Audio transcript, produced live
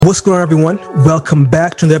What's going on, everyone? Welcome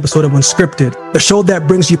back to another episode of Unscripted, a show that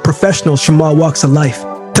brings you professionals from all walks of life,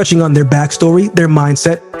 touching on their backstory, their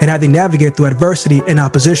mindset, and how they navigate through adversity and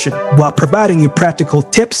opposition, while providing you practical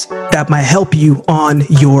tips that might help you on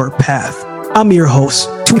your path. I'm your host,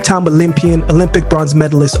 two-time Olympian, Olympic bronze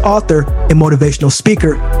medalist, author, and motivational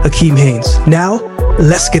speaker, Hakeem Haynes. Now,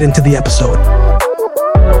 let's get into the episode.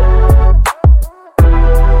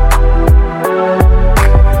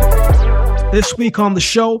 This week on the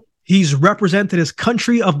show, he's represented his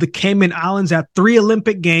country of the Cayman Islands at 3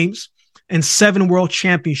 Olympic Games and 7 World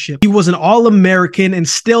Championships. He was an All-American and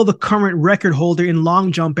still the current record holder in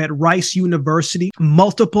long jump at Rice University,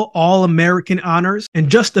 multiple All-American honors. And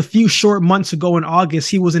just a few short months ago in August,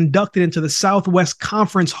 he was inducted into the Southwest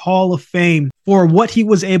Conference Hall of Fame for what he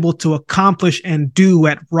was able to accomplish and do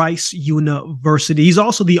at Rice University. He's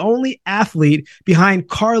also the only athlete behind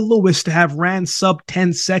Carl Lewis to have ran sub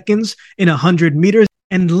 10 seconds in 100 meters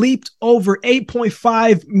and leaped over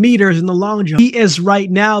 8.5 meters in the long jump. He is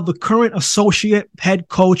right now the current associate head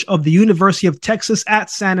coach of the University of Texas at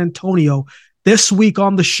San Antonio. This week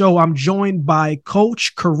on the show, I'm joined by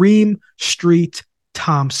Coach Kareem Street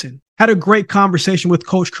Thompson. Had a great conversation with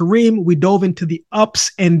Coach Kareem. We dove into the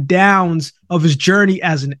ups and downs of his journey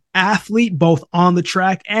as an athlete, both on the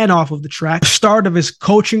track and off of the track, the start of his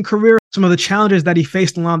coaching career, some of the challenges that he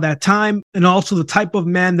faced along that time, and also the type of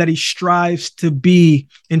man that he strives to be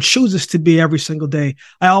and chooses to be every single day.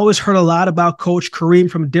 I always heard a lot about Coach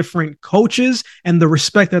Kareem from different coaches and the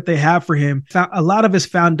respect that they have for him. A lot of his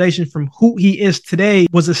foundation from who he is today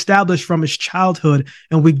was established from his childhood,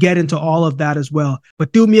 and we get into all of that as well.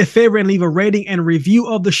 But do me a favor and leave a rating and review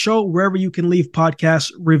of the show wherever you can leave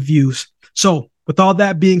podcast reviews. So with all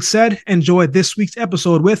that being said, enjoy this week's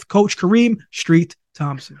episode with Coach Kareem Street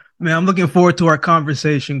Thompson. Man, I'm looking forward to our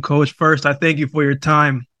conversation, Coach. First, I thank you for your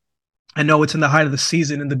time. I know it's in the height of the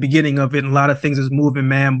season, in the beginning of it, and a lot of things is moving,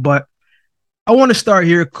 man. But I want to start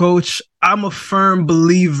here, Coach. I'm a firm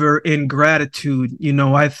believer in gratitude. You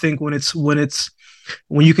know, I think when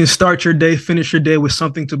you can start your day, finish your day with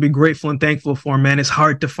something to be grateful and thankful for, man, it's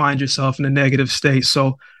hard to find yourself in a negative state.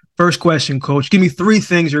 So first question, Coach, give me 3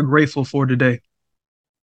 things you're grateful for today.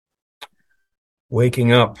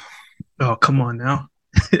 Waking up. Oh, come on now.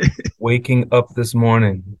 Waking up this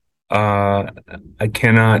morning. It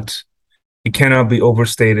cannot be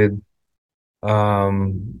overstated.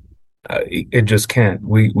 It just can't.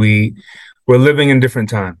 We're living in different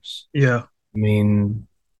times. Yeah. I mean,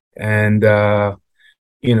 and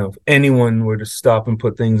if anyone were to stop and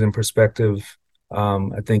put things in perspective,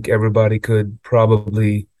 I think everybody could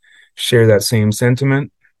probably share that same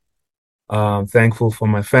sentiment. Thankful for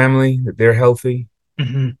my family, that they're healthy.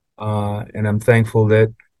 Mm-hmm. And I'm thankful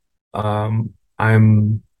that I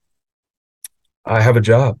have a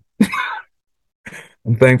job.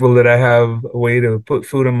 I'm thankful that I have a way to put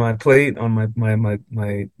food on my plate, on my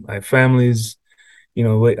family's.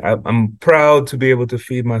 I'm proud to be able to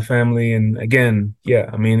feed my family. And again,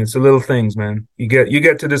 I mean, it's the little things, man. You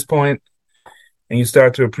get to this point and you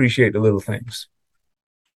start to appreciate the little things.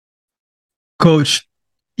 Coach,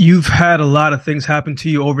 you've had a lot of things happen to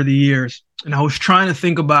you over the years, and I was trying to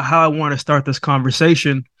think about how I want to start this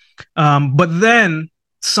conversation. But then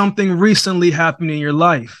something recently happened in your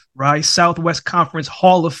life, right? Southwest Conference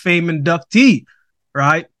Hall of Fame inductee,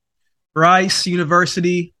 right? Rice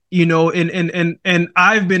University, and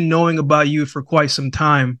I've been knowing about you for quite some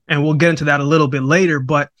time, and we'll get into that a little bit later.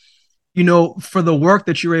 But for the work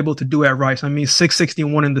that you're able to do at Rice, I mean,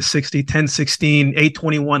 661 in the 60, 1016,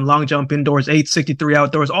 821 long jump indoors, 863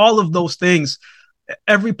 outdoors, all of those things.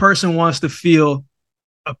 Every person wants to feel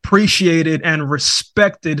appreciated and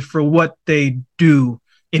respected for what they do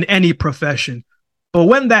in any profession. But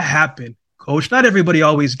when that happened, Coach, not everybody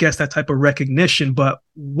always gets that type of recognition, but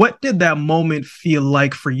what did that moment feel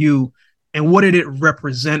like for you, and what did it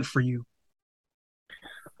represent for you?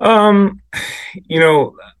 I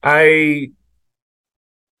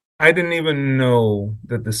didn't even know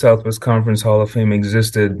that the Southwest Conference Hall of Fame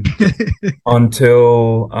existed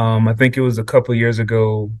until I think it was a couple of years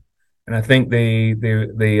ago, and I think they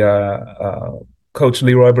Coach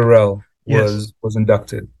Leroy Burrell was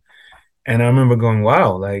inducted, and I remember going,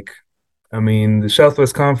 wow, the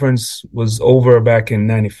Southwest Conference was over back in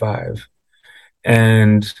 '95,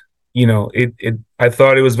 and I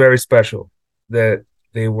thought it was very special that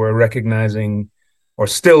they were recognizing or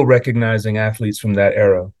still recognizing athletes from that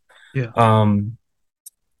era. Yeah.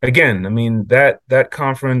 Again, I mean, that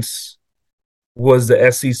conference was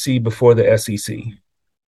the SEC before the SEC.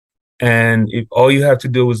 And all you have to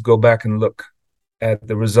do is go back and look at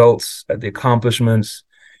the results, at the accomplishments.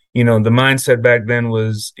 The mindset back then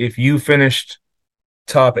was if you finished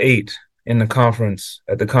top 8 in the conference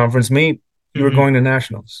at the conference meet, you were Mm-hmm. going to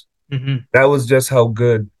nationals. Mm-hmm. That was just how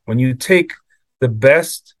good. When you take the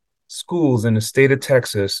best schools in the state of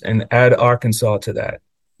Texas and add Arkansas to that,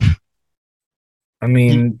 I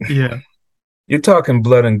mean, Yeah. you're talking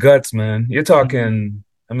blood and guts, man. You're Mm-hmm. talking,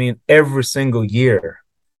 I mean, every single year.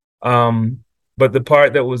 Um, but the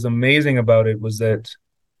part that was amazing about it was that,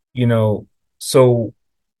 you know, so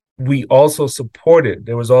we also supported.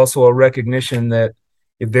 There was also a recognition that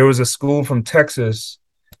if there was a school from Texas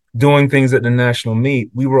doing things at the national meet,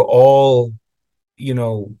 we were all,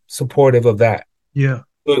 supportive of that. Yeah.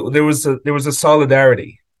 So there was a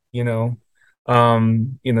solidarity, you know.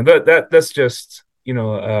 That's just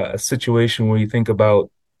a situation where you think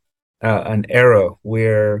about an era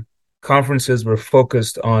where conferences were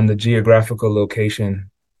focused on the geographical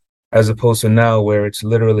location as opposed to now where it's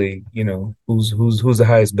literally, who's the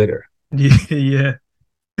highest bidder. Yeah. Yeah.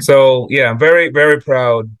 So yeah, I'm very, very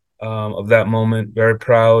proud of that moment. Very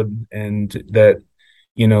proud, and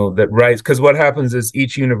that Rice, because what happens is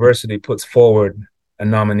each university puts forward a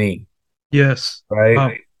nominee, Yes. right?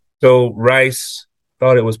 Wow. So Rice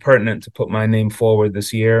thought it was pertinent to put my name forward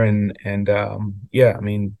this year, and yeah, I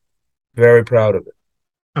mean, very proud of it.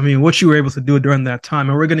 I mean, what you were able to do during that time,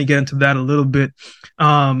 and we're going to get into that a little bit.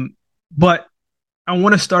 But I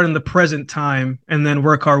want to start in the present time and then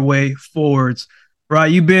work our way forwards. Right?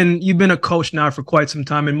 You've been a coach now for quite some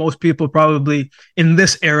time, and most people probably in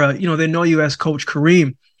this era, they know you as Coach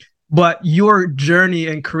Kareem. But your journey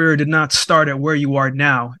and career did not start at where you are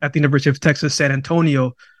now at the University of Texas San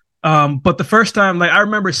Antonio. But the first time, like I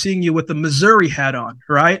remember seeing you with the Missouri hat on,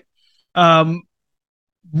 right? Um,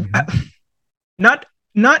 Mm-hmm. not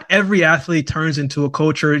not every athlete turns into a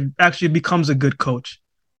coach or actually becomes a good coach,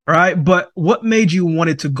 right? But what made you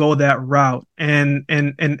wanted to go that route, and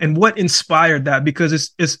what inspired that?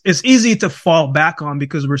 Because it's easy to fall back on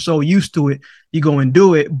because we're so used to it. You go and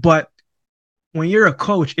do it, but when you're a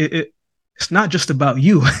coach, it's not just about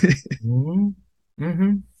you. Mm-hmm.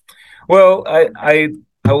 Mm-hmm. Well, I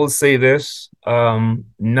will say this: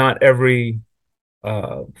 not every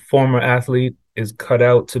former athlete is cut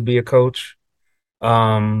out to be a coach.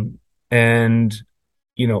 Um, and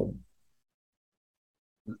you know,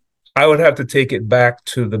 I would have to take it back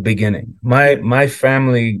to the beginning. My Yeah, my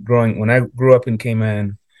family when I grew up in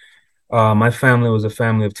Cayman, my family was a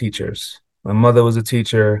family of teachers. My mother was a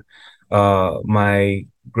teacher. My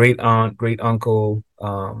great aunt, great uncle,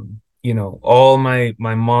 all my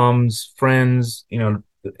mom's friends,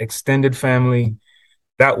 extended family.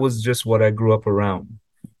 That was just what I grew up around.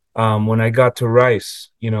 When I got to Rice,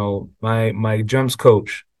 my jumps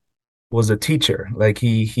coach was a teacher. Like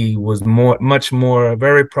he was much more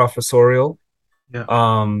very professorial.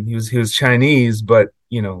 yeah, He was Chinese, but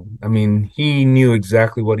I mean, he knew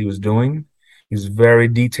exactly what he was doing. He's very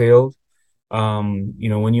detailed.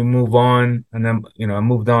 When you move on, and then I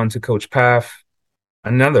moved on to Coach Paff,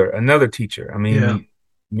 another teacher. yeah,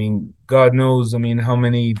 God knows, I mean, how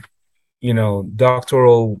many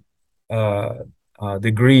doctoral uh,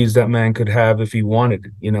 degrees that man could have if he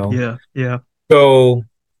wanted. yeah, yeah, So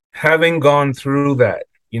having gone through that,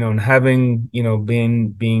 and having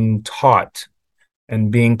being taught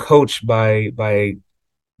and being coached by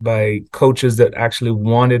coaches that actually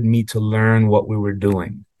wanted me to learn what we were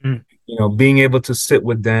doing. mm, Being able to sit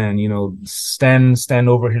with Dan, stand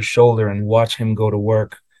over his shoulder and watch him go to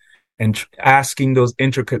work and asking those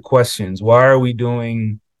intricate questions. Why are we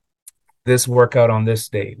doing this workout on this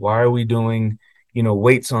day? Why are we doing,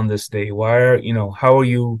 weights on this day? How are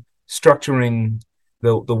you structuring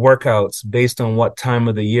the workouts based on what time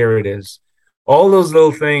of the year it is? All those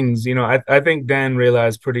little things, I think Dan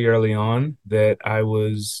realized pretty early on that I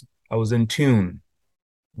was in tune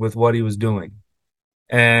with what he was doing.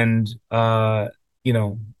 And you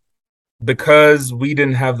know, because we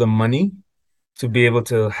didn't have the money to be able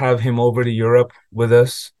to have him over to Europe with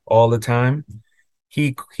us all the time,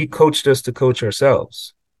 he coached us to coach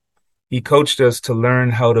ourselves. He coached us to learn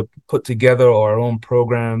how to put together our own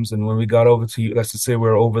programs. And when we got over to, let's just say we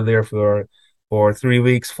were over there for 3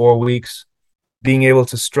 weeks, 4 weeks, being able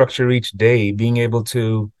to structure each day, being able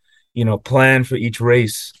to, plan for each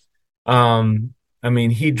race. I mean,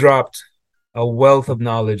 he dropped a wealth of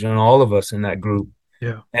knowledge on all of us in that group.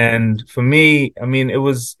 yeah. And for me, I mean, it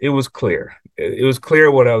was clear. It was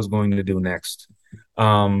clear what I was going to do next.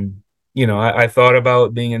 I thought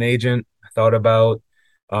about being an agent. I thought about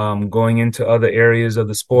going into other areas of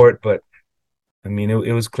the sport, but I mean,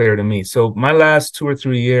 it was clear to me. So my last 2 or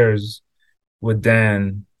 3 years with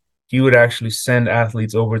Dan, he would actually send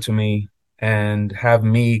athletes over to me and have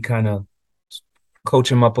me kind of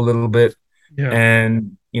coach him up a little bit. Yeah.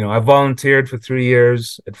 And I volunteered for 3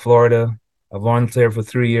 years at Florida. I volunteered for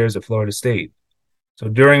 3 years at Florida State. So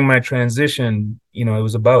during my transition, it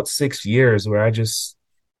was about 6 years where I just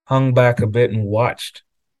hung back a bit and watched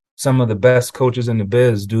some of the best coaches in the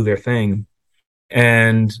biz do their thing.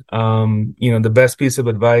 And, the best piece of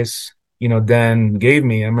advice, Dan gave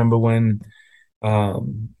me, I remember when,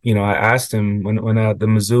 I asked him when the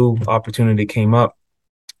Mizzou opportunity came up,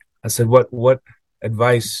 I said, what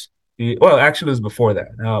advice well, actually, it was before that.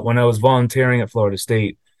 When I was volunteering at Florida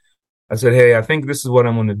State, I said, "Hey, I think this is what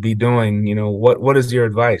I'm going to be doing. What is your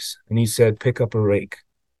advice?" And he said, "Pick up a rake."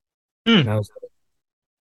 And Mm. I was like,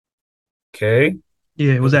 "Okay,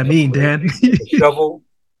 Yeah, what does pick that up mean, a rake, Dan? pick up a shovel,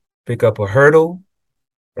 pick up a hurdle,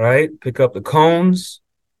 right? Pick up the cones,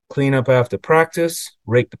 clean up after practice,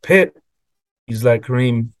 rake the pit." He's like,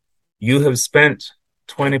 "Kareem, you have spent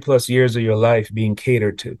 20 plus years of your life being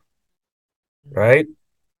catered to, right?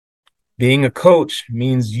 Being a coach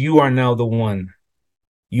means you are now the one.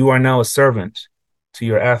 You are now a servant to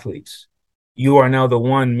your athletes. You are now the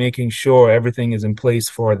one making sure everything is in place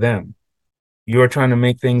for them. You're trying to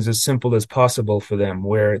make things as simple as possible for them,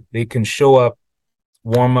 where they can show up,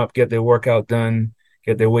 warm up, get their workout done,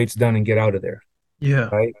 get their weights done, and get out of there, Yeah.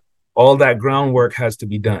 right? All that groundwork has to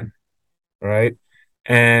be done, right?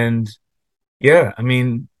 And yeah, I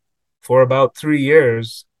mean, for about 3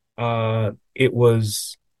 years, it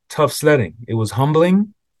was tough sledding. It was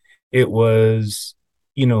humbling. It was,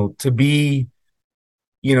 to be,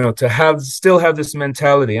 to have still have this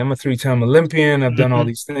mentality. I'm a 3-time Olympian. I've done all Mhm.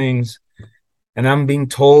 these things, and I'm being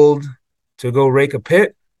told to go rake a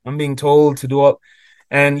pit. I'm being told to do all,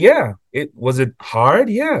 and yeah, it hard.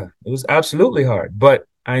 Yeah, it was absolutely hard. But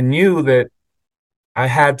I knew that I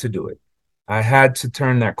had to do it. I had to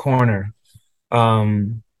turn that corner.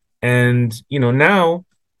 Um, and now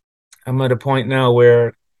I'm at a point now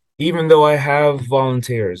where even though I have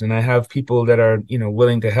volunteers and I have people that are,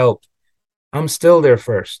 willing to help, I'm still there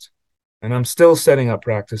first. And I'm still setting up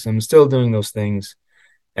practice. I'm still doing those things.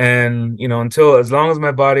 And, until as long as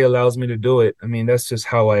my body allows me to do it, I mean, that's just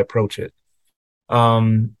how I approach it.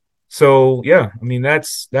 Um, so yeah, I mean,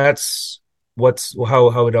 that's what's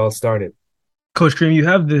how it all started. Coach Cream, you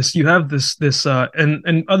have this,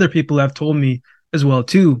 and other people have told me as well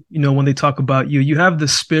too. When they talk about you, you have the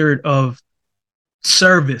spirit of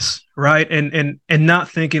service, right? And not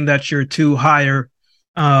thinking that you're too higher.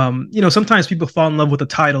 Sometimes people fall in love with a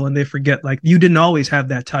title and they forget like you didn't always have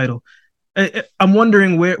that title. I'm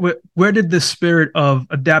wondering where did the spirit of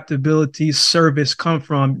adaptability, service come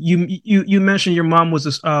from? You mentioned your mom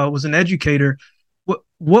was an educator.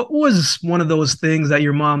 What was one of those things that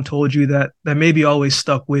your mom told you that maybe always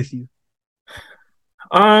stuck with you?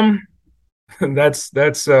 Um, that's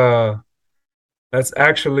that's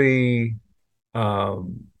actually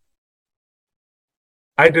um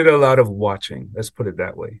I did a lot of watching, let's put it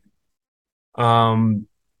that way. Um,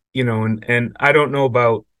 and I don't know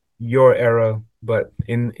about your era, but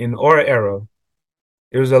in our era,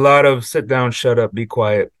 there was a lot of sit down, shut up, be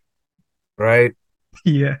quiet, right?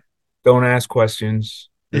 Yeah. Don't ask questions.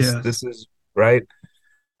 This Yes. this is right.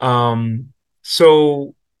 Um,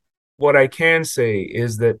 so what I can say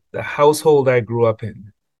is that the household I grew up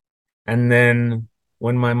in, and then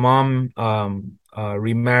when my mom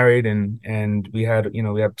remarried and we have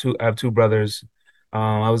I have two brothers.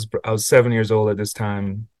 I was 7 years old at this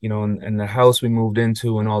time, and the house we moved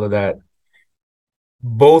into and all of that.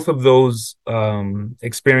 Both of those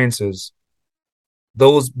experiences,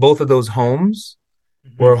 those both of those homes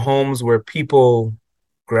Mhm. were homes where people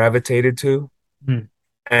gravitated to, Mhm.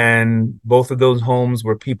 and both of those homes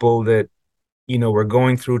were people that were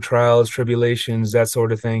going through trials, tribulations, that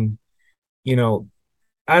sort of thing. You know,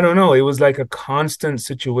 I don't know. It was like a constant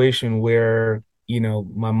situation where,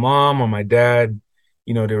 my mom or my dad,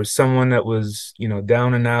 there was someone that was,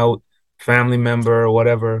 down and out, family member or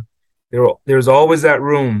whatever. There's always that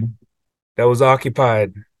room that was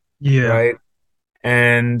occupied, Yeah. right?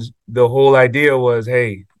 And the whole idea was,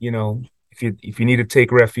 hey, if you need to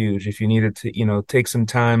take refuge, if you needed to, take some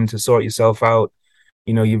time to sort yourself out,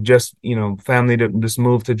 you've just, family that just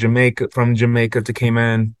moved to Jamaica from Jamaica to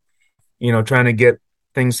Cayman, trying to get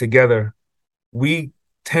things together. We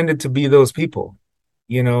tended to be those people,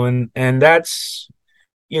 and that's,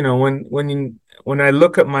 when I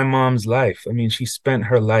look at my mom's life, I mean, she spent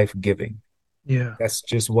her life giving. Yeah. That's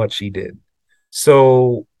just what she did.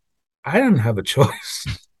 So I didn't have a choice.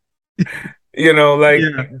 Like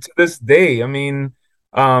Yeah. to this day, I mean,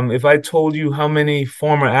 if I told you how many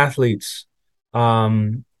former athletes,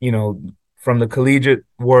 from the collegiate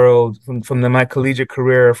world, my collegiate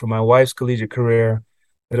career, from my wife's collegiate career,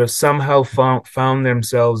 that have somehow found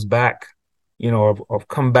themselves back, or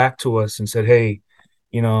come back to us and said, hey,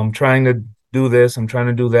 I'm trying to do this, I'm trying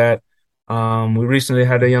to do that. We recently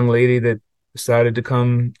had a young lady that decided to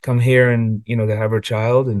come here and, to have her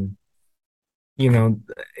child. And, you know,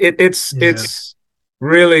 Yeah. it's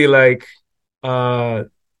really like, uh,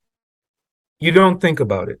 you don't think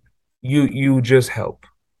about it. You just help,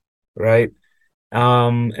 right?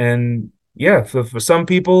 And yeah, for some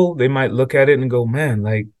people, they might look at it and go, man,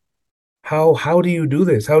 like, how do you do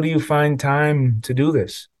this? How do you find time to do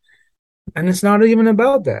this? And it's not even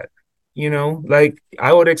about that. Like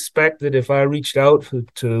I would expect that if I reached out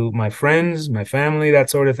to my friends, my family, that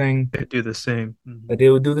sort of thing, They do the same. that they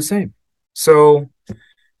would do the same. So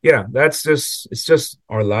yeah, it's just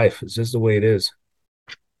our life. It's just the way it is.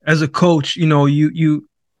 As a coach, you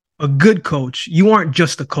a good coach, you aren't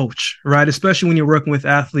just a coach, right? Especially when you're working with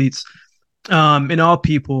athletes, and all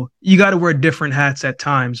people, you got to wear different hats at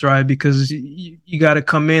times, right? Because you got to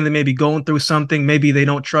come in, they may be going through something, maybe they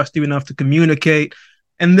don't trust you enough to communicate,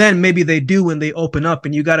 and then maybe they do when they open up,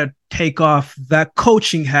 and you got to take off that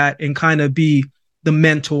coaching hat and kind of be the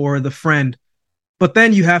mentor, the friend. But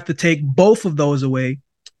then you have to take both of those away,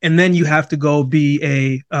 and then you have to go be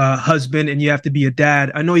a husband, and you have to be a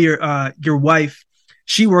dad. I know your wife,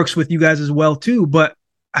 she works with you guys as well too, but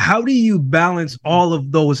how do you balance all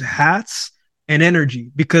of those hats and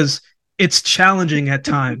energy? Because it's challenging at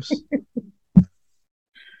times.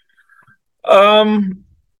 Um,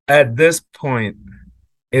 at this point,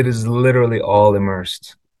 it is literally all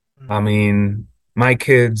immersed. I mean, my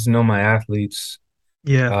kids know my athletes.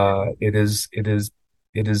 Yeah. It's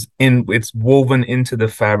woven into the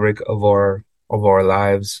fabric of our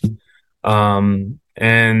lives.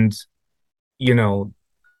 And you know,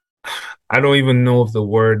 I don't even know if the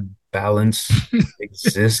word balance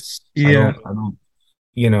exists. Yeah. I don't,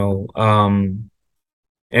 you know,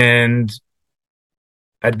 and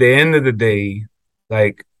at the end of the day,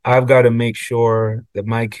 like I've got to make sure that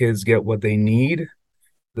my kids get what they need,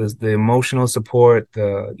 the emotional support,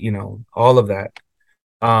 all of that.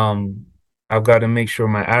 Um, I've got to make sure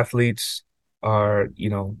my athletes are,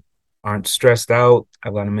 aren't stressed out.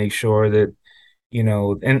 I've got to make sure that,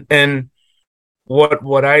 and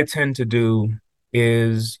what I tend to do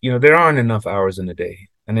is, there aren't enough hours in the day,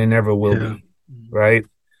 and there never will Yeah. be, right?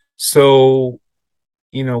 So,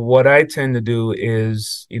 what I tend to do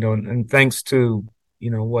is, and thanks to,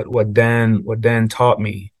 what Dan taught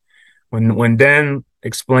me, when Dan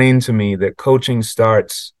explained to me that coaching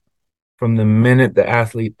starts from the minute the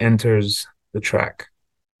athlete enters the track,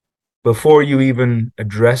 before you even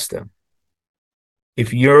address them.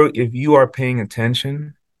 If you are paying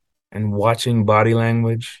attention and watching body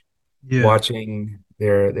language, Yeah. watching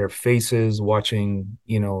their faces, watching,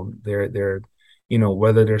 their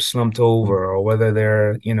whether they're slumped over or whether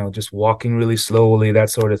they're, just walking really slowly, that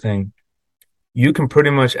sort of thing, you can pretty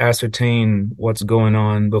much ascertain what's going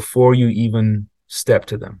on before you even step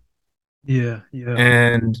to them. Yeah. Yeah.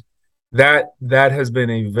 And that has been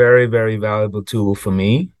a very, very valuable tool for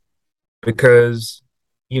me because,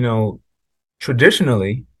 you know,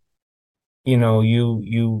 traditionally,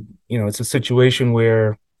 it's a situation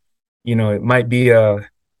where, it might be an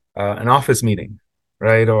office meeting,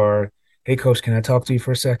 right? Or, hey, coach, can I talk to you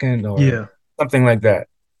for a second? Or Yeah. something like that.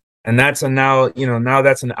 And now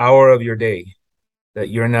that's an hour of your day that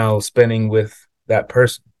you're now spending with that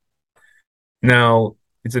person. Now,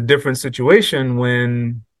 it's a different situation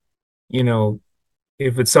when, you know,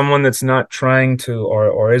 if it's someone that's not trying to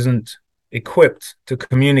or isn't equipped to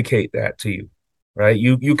communicate that to you, right?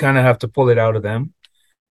 You kind of have to pull it out of them.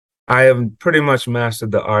 I have pretty much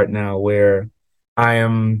mastered the art now where I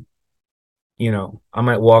am, I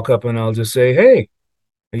might walk up and I'll just say, "Hey,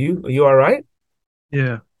 are you all right?"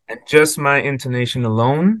 Yeah. And just my intonation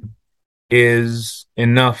alone is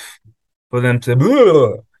enough for them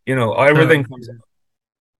to, everything comes out,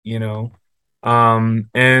 you know.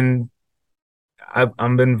 And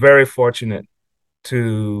I've been very fortunate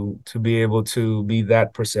to be able to be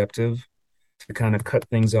that perceptive to kind of cut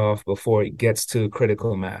things off before it gets to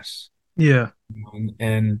critical mass. Yeah.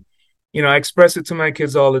 And I express it to my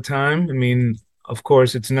kids all the time. I mean, of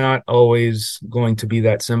course, it's not always going to be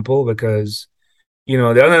that simple because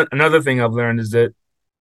another thing I've learned is that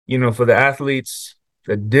for the athletes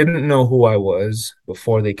that didn't know who I was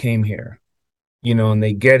before they came here, and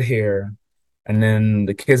they get here, and then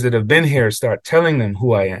the kids that have been here start telling them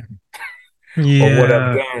who I am or what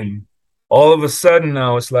I've Yeah. done. All of a sudden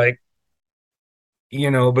now it's like,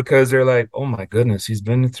 because they're like, oh my goodness, he's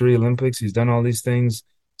been to 3 Olympics, he's done all these things.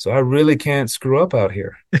 So I really can't screw up out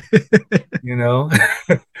here, you know?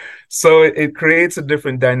 So it creates a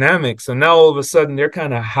different dynamic. So now all of a sudden they're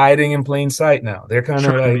kind of hiding in plain sight now. They're kind of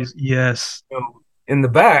Trying to like, be, yes. you know, in the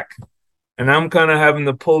back. And I'm kind of having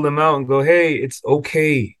to pull them out and go, hey, it's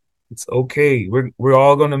okay. It's okay. We're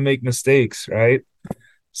all gonna make mistakes, right?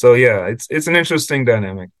 So yeah, it's an interesting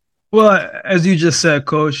dynamic. Well, as you just said,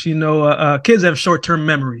 Coach, kids have short-term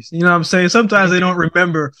memories. You know what I'm saying? Sometimes they don't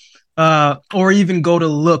remember or even go to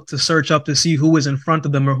look to search up to see who is in front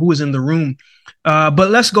of them or who is in the room. But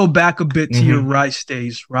let's go back a bit to your Rice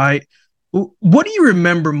days, right? What do you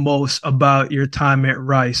remember most about your time at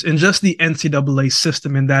Rice and just the NCAA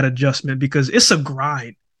system and that adjustment? Because it's a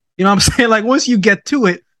grind. You know what I'm saying? Like once you get to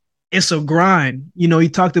it, it's a grind. You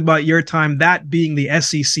talked about your time, that being the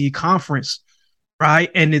SEC conference, right?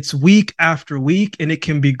 And it's week after week, and it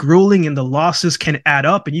can be grueling, and the losses can add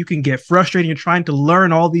up, and you can get frustrated. You're trying to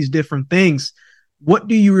learn all these different things. What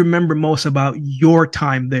do you remember most about your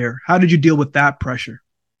time there? How did you deal with that pressure?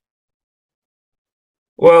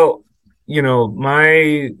 Well,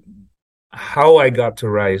 my how I got to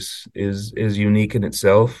Rice is unique in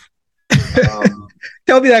itself.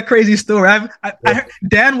 Tell me that crazy story.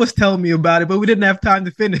 Dan was telling me about it, but we didn't have time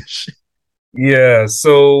to finish. Yeah,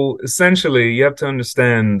 so essentially, you have to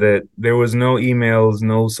understand that there was no emails,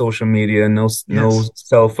 no social media, no Yes.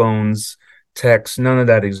 cell phones, text, none of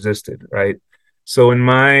that existed, right? So in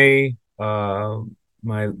my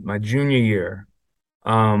junior year,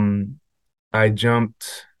 um, I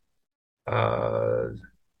jumped uh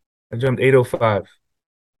I jumped 805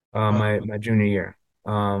 Wow. my junior year.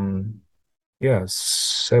 Yeah,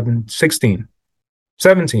 17.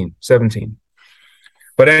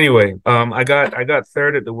 But anyway, I got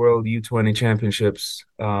third at the World U20 Championships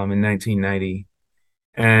in 1990,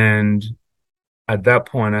 and at that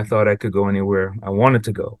point, I thought I could go anywhere I wanted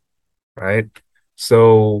to go, right?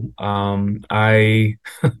 So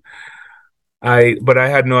but I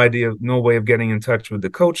had no idea, no way of getting in touch with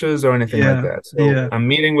the coaches or anything like Yeah. that. So Yeah. I'm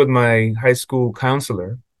meeting with my high school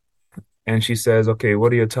counselor, and she says, "Okay,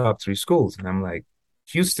 what are your top three schools?" And I'm like,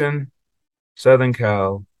 Houston, Southern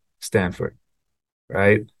Cal, Stanford,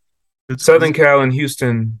 right? Good Southern school. Cal and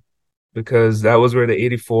Houston because that was where the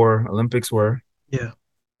 '84 Olympics were Yeah.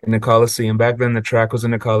 in the Coliseum. Back then, the track was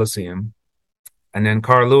in the Coliseum. And then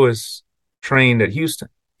Carl Lewis trained at Houston.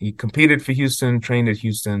 He competed for Houston, trained at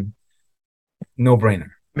Houston. No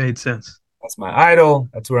brainer. Made sense. That's my idol.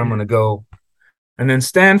 That's where I'm Yeah. going to go. And then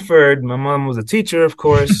Stanford, my mom was a teacher, of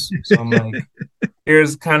course. So I'm like,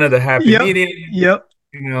 here's kind of the happy Yep. medium, Yep.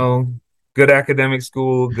 you know, good academic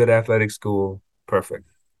school, good athletic school. Perfect.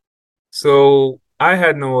 So I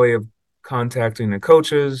had no way of contacting the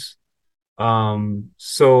coaches.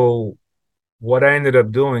 So what I ended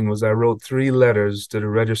up doing was I wrote 3 letters to the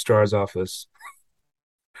registrar's office.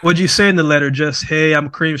 What'd you say in the letter? Just, hey, I'm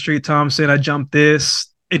Kareem Street Thompson. I jumped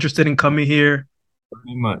this. Interested in coming here.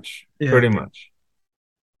 Pretty much, Yeah. pretty Of much.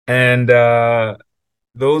 And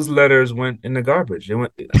those letters went in the garbage. It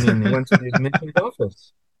went to the admissions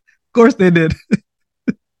office. course they did.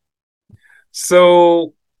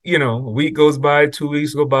 So, a week goes by, 2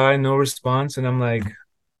 weeks go by, no response. And I'm like,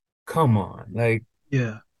 come on, like,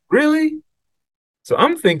 Yeah. really? So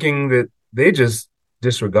I'm thinking that they just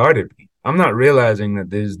disregarded me. I'm not realizing that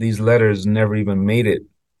these letters never even made it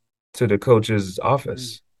to the coach's Mm.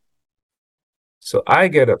 office. So I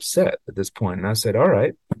get upset at this point, and I said, "All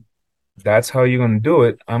right, that's how you're going to do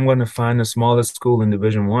it. I'm going to find the smallest school in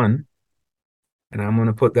Division 1, and I'm going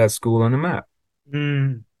to put that school on the map."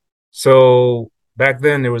 Mm. So back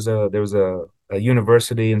then there was a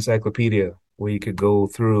university encyclopedia where you could go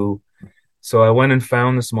through. So I went and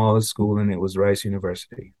found the smallest school, and it was Rice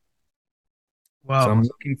University. So Wow. I'm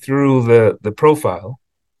looking through the profile,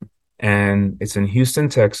 and it's in Houston,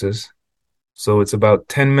 Texas. So it's about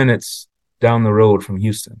 10 minutes down the road from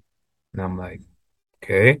Houston. And I'm like,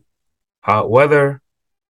 okay, hot weather,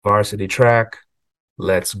 varsity track,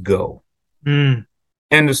 let's go. Mm.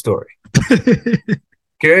 End of story.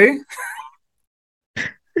 Okay.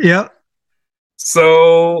 Yep.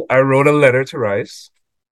 So I wrote a letter to Rice,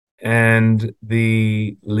 and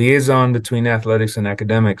the liaison between athletics and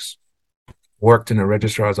academics worked in a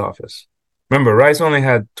registrar's office. Remember, Rice only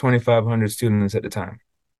had 2,500 students at the time.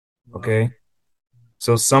 Wow. Okay.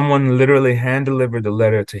 So someone literally hand delivered the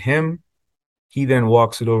letter to him. He then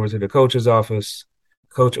walks it over to the coach's office.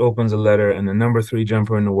 Coach opens a letter, and the number 3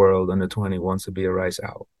 jumper in the world, under 20, wants to be a Rice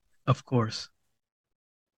Owl. Of course.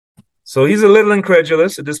 So he's a little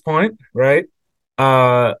incredulous at this point, right?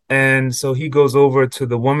 And so he goes over to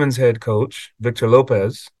the women's head coach, Victor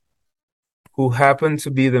Lopez, who happened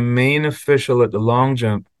to be the main official at the long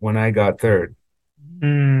jump when I got third.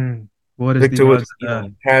 Mm. What is the Victor odds was, of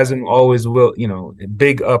that? has and always will,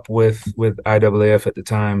 big up with IAAF at the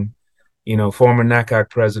time, former NACAC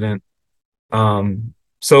president.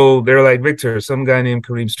 So they're like, Victor, some guy named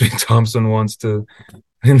Kareem Street Thompson wants to,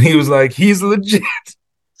 and he was like, he's legit,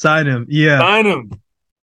 Sign him. Yeah. sign him.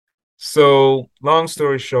 So long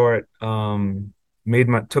story short,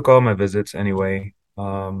 took all my visits anyway.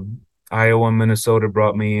 Iowa and Minnesota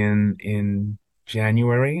brought me in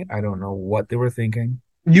January. I don't know what they were thinking.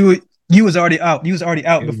 You was already out. You was already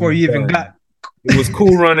out It before was you even done. got. It was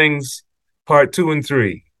Cool Runnings part 2 and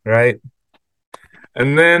 3, right?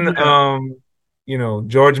 And then, Yeah.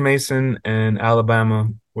 George Mason and Alabama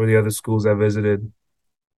were the other schools I visited,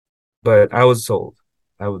 but I was sold.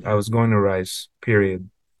 I was going to Rice, period.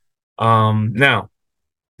 Now,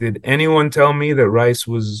 did anyone tell me that Rice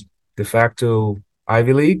was de facto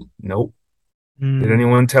Ivy League? Nope. Did Mm,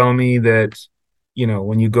 anyone tell me that,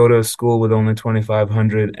 when you go to a school with only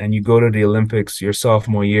 2,500 and you go to the Olympics your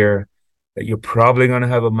sophomore year, that you're probably going to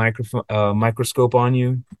have a microscope on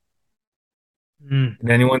you? mm, Did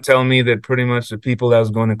anyone tell me that pretty much the people I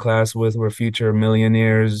was going to class with were future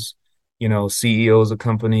millionaires, CEOs of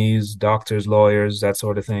companies, doctors, lawyers, that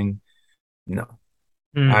sort of thing? No.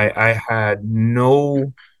 mm, I had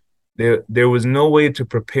no there was no way to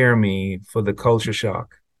prepare me for the culture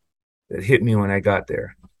shock that hit me when I got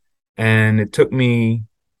there. And it took me,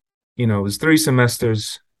 it was 3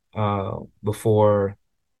 semesters before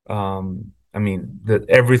that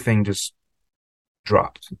everything just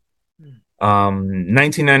dropped.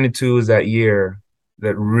 1992 is that year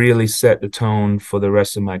that really set the tone for the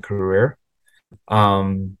rest of my career.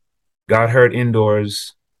 Um, got hurt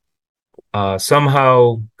indoors.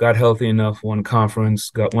 Somehow got healthy enough. Won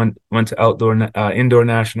conference. Went to indoor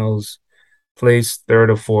nationals. Placed third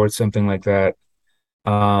or fourth, something like that.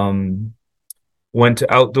 Um, Went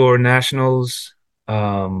to outdoor nationals.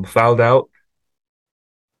 Fouled out.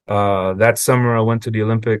 That summer I went to the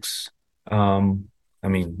Olympics.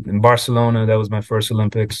 In Barcelona, that was my first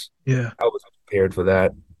Olympics. yeah. I was prepared for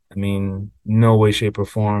that. No way, shape, or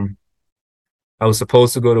form. I was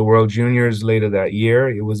supposed to go to World Juniors later that year.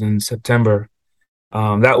 It was in September.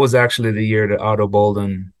 That was actually the year that Otto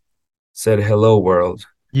Bolden said, "Hello, world."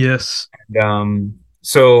 Yes.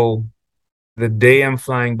 So the day I'm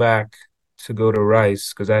flying back to go to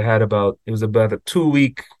Rice, because it was about a 2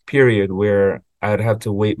 week period where I'd have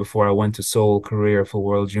to wait before I went to Seoul, Korea for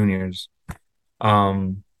World Juniors.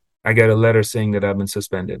 Um, I got a letter saying that I've been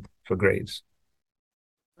suspended for grades.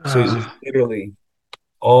 So it was Uh, literally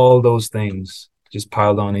all those things just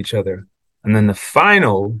piled on each other. And then the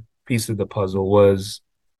final piece of the puzzle was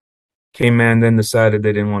K-Man then decided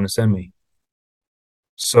they didn't want to send me.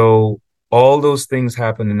 So all those things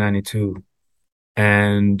happened in 92.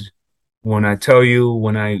 And when I tell you,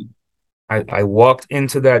 when I walked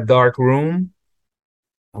into that dark room,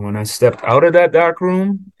 and when I stepped out of that dark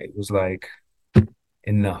room, it was like,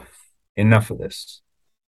 enough, enough of this.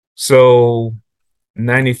 So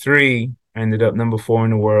 93, I ended up number 4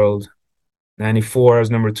 in the world. 94, I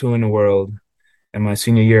was number 2 in the world. And my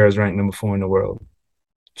senior year, I was ranked number 4 in the world,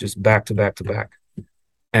 just back to back to back.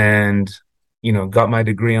 And, got my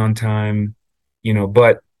degree on time,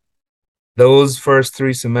 but those first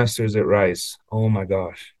 3 semesters at Rice, oh my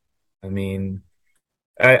gosh. I mean,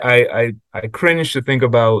 I cringe to think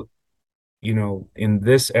about, in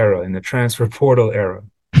this era, in the transfer portal era,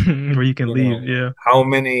 where you can leave. Yeah. how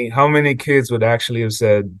many kids would actually have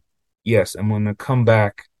said, yes, I'm going to come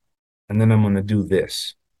back and then I'm going to do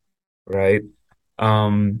this, right?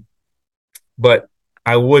 Um, but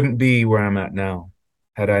I wouldn't be where I'm at now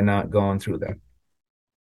had I not gone through that.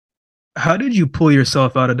 How did you pull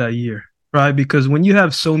yourself out of that year? Right? Because when you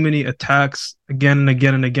have so many attacks again and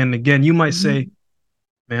again and again and again, you might say,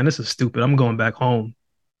 Mm-hmm. man, this is stupid. I'm going back home.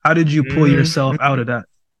 How did you pull yourself out Mm-hmm. of that?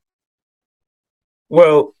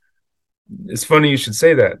 Well, it's funny you should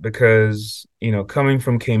say that because, coming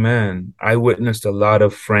from Cayman, I witnessed a lot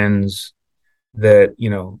of friends that,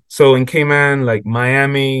 so in Cayman, like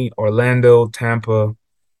Miami, Orlando, Tampa,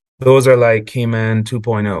 those are like Cayman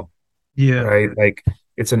 2.0, Yeah. right? Like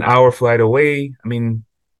it's an hour flight away.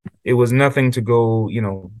 It was nothing to go,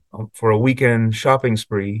 for a weekend shopping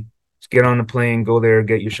spree. Just get on a plane, go there,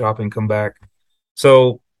 get your shopping, come back.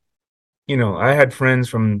 So, I had friends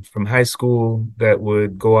from high school that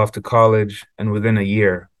would go off to college and within a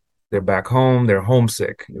year, they're back home, they're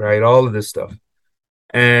homesick, right? All of this stuff.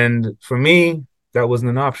 And for me, that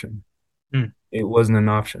wasn't an option. Mm. It wasn't an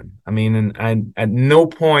option. And at no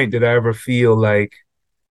point did I ever feel like,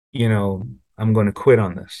 you know, I'm going to quit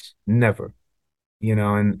on this. Never,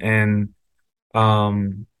 and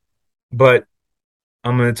um, but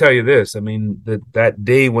I'm going to tell you this. I mean, that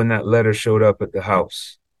day when that letter showed up at the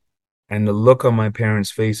house and the look on my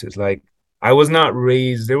parents' faces, like I was not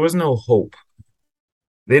raised, there was no hope.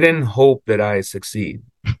 They didn't hope that I succeed,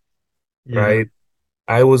 Yeah. right?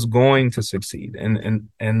 I was going to succeed. And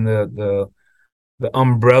the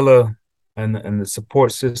umbrella and the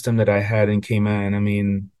support system that I had in Cayman, I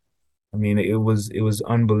mean, it was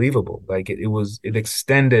unbelievable. Like it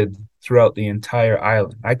extended throughout the entire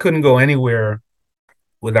island. I couldn't go anywhere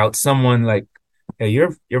without someone like, hey,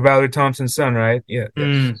 you're Valerie Thompson's son, right? Yeah, yes,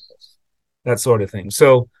 Mm. that sort of thing.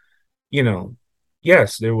 So, you know,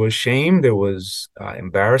 yes, there was shame, there was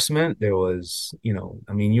embarrassment, there was,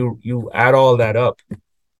 I mean, you add all that up,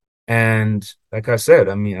 and like I said,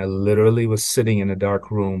 I mean, I literally was sitting in a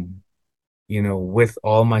dark room, with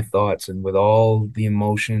all my thoughts and with all the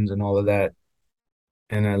emotions and all of that,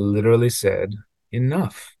 and I literally said,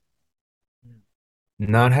 enough,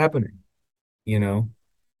 not happening, you know,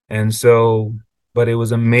 and so, but it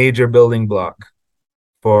was a major building block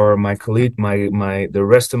for my collegiate, my the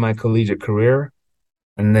rest of my collegiate career,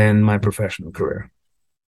 and then my professional career.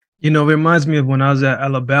 It reminds me of when I was at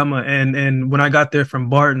Alabama and when I got there from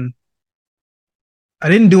Barton, I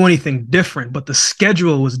didn't do anything different, but the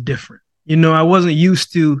schedule was different. I wasn't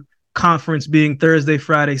used to conference being Thursday,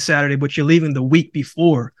 Friday, Saturday, but you're leaving the week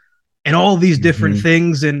before and all these different Mm-hmm.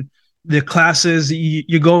 things and the classes.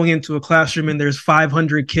 You're going into a classroom and there's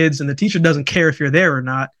 500 kids and the teacher doesn't care if you're there or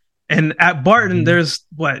not. And at Barton, Mm-hmm. there's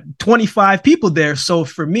 25 people there. So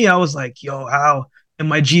for me, I was like, yo, how? And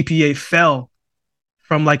my GPA fell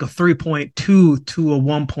from like a 3.2 to a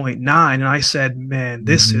 1.9. And I said, man,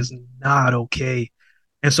 this Mm-hmm. is not okay.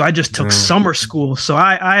 And so I just took No. summer school. So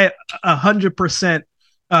I 100%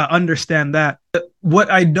 understand that. What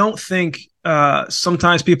I don't think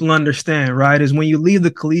sometimes people understand, right, is when you leave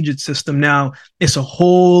the collegiate system now, it's a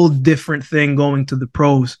whole different thing going to the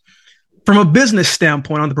pros. From a business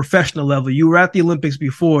standpoint, on the professional level, you were at the Olympics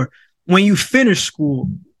before. When you finished school,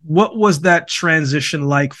 what was that transition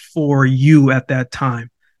like for you at that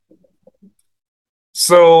time?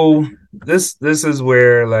 So this is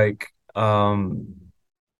where like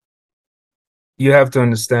you have to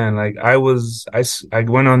understand, like I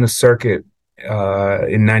went on the circuit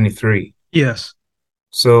in 93. Yes.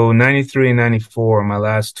 So 93 and 94, my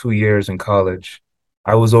last 2 years in college,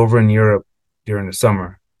 I was over in Europe during the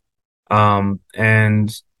summer.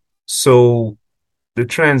 And so the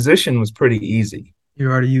transition was pretty easy.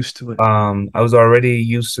 You're already used to it. I was already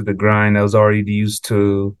used to the grind. I was already used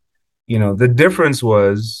to, the difference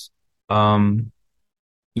was, um,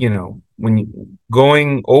 when you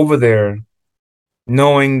going over there,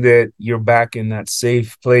 knowing that you're back in that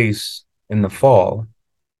safe place in the fall,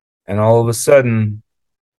 and all of a sudden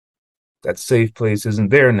that safe place isn't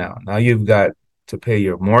there now. Now you've got to pay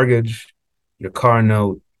your mortgage, your car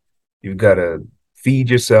note, you've got to feed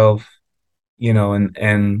yourself,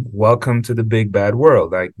 and welcome to the big bad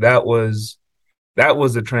world. Like that was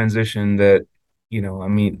a transition that, I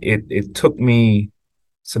mean, it took me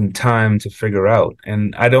some time to figure out.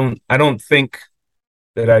 And I don't think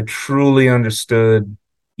that I truly understood,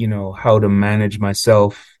 how to manage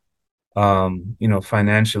myself,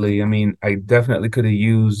 financially. I mean, I definitely could have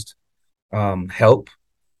used help,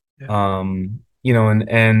 Yeah.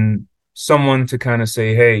 and someone to kind of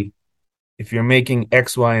say, hey, if you're making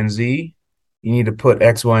X, Y, and Z, you need to put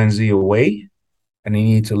X, Y, and Z away, and you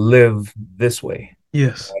need to live this way.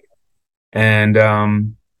 Yes. And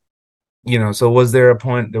so was there a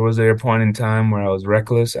point in time where I was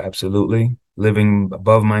reckless? Absolutely. Living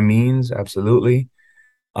above my means? Absolutely.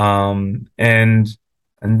 And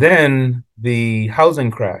then the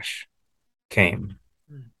housing crash came,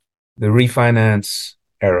 the refinance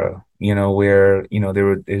era, where,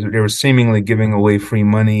 they were seemingly giving away free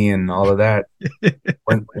money and all of that.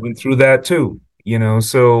 Went through that too,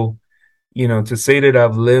 so, to say that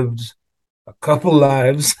I've lived a couple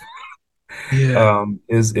lives Yeah.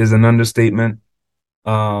 is an understatement.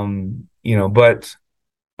 But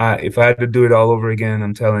if I had to do it all over again,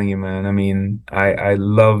 I'm telling you, man, I mean, I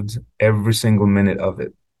loved every single minute of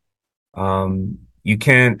it. You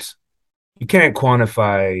can't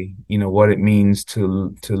quantify, what it means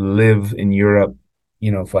to live in Europe,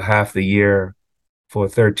 for half the year for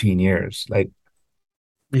 13 years, like,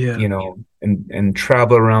 Yeah. and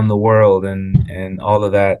travel around the world and all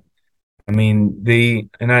of that. I mean,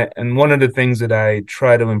 and one of the things that I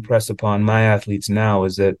try to impress upon my athletes now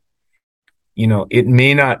is that, it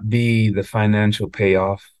may not be the financial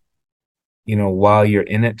payoff, while you're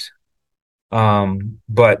in it,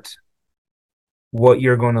 but what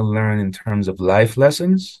you're going to learn in terms of life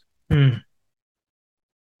lessons, Mm.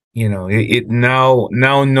 now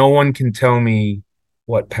no one can tell me,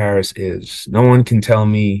 what Paris is. No one can tell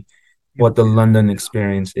me what the London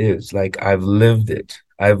experience is. Like, I've lived it.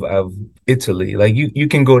 I've Italy. Like, you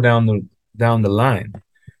can go down the line.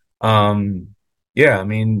 Yeah, I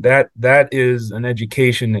mean, that is an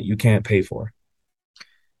education that you can't pay for.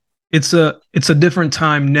 It's a different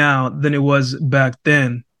time now than it was back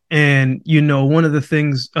then. And you know, one of the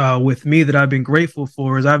things with me that I've been grateful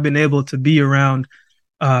for is I've been able to be around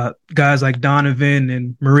guys like Donovan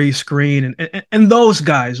and Maurice Green and those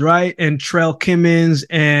guys, right? And Trell Kimmins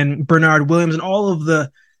and Bernard Williams and all of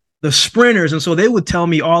the sprinters. And so they would tell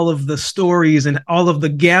me all of the stories and all of the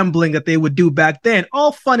gambling that they would do back then,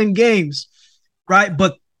 all fun and games, right?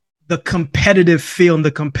 But the competitive feel and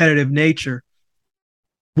the competitive nature.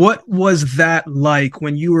 What was that like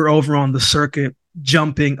when you were over on the circuit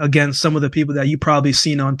jumping against some of the people that you probably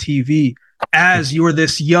seen on TV as you were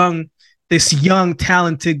this young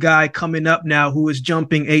talented guy coming up now who is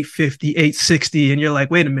jumping 850, 860 and you're like,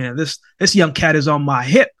 "Wait a minute, this young cat is on my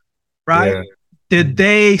hip." Right? Yeah. Did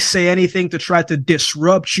they say anything to try to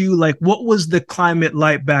disrupt you? Like, what was the climate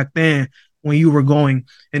like back then when you were going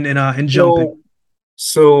and jumping?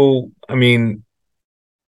 So I mean,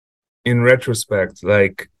 in retrospect,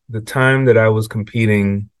 like the time that I was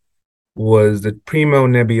competing was the Primo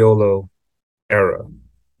Nebbiolo era.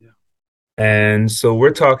 Yeah. And so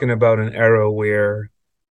we're talking about an era where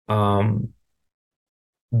um,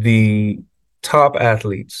 the top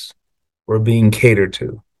athletes were being catered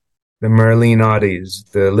to. The Merlene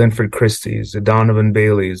Audis, the Linford Christies, the Donovan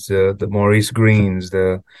Baileys, the Maurice Greens,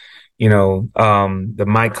 the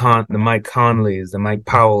Mike Conleys, the Mike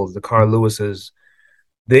Powells, the Carl Lewises.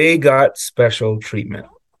 They got special treatment,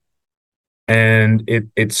 and it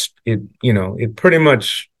pretty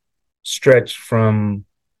much stretched from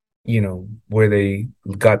where they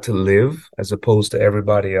got to live as opposed to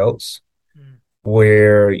everybody else,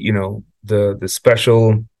 where the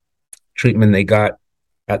special treatment they got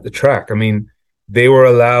at the track. I mean, they were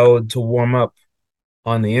allowed to warm up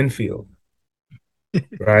on the infield,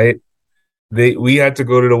 right? We had to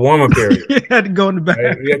go to the warm up area. You had to go in the back.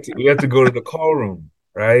 Right? We had to go to the call room,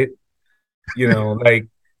 right? Like,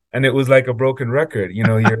 and it was like a broken record. You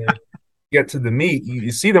get to the meet,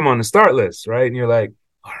 you see them on the start list, right? And you're like,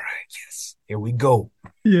 all right, yes, here we go.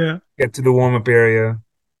 Yeah. Get to the warm up area.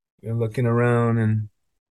 You're looking around and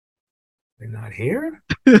they're not here.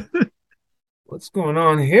 What's going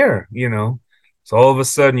on here? So all of a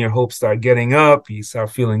sudden your hopes start getting up. You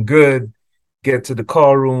start feeling good. Get to the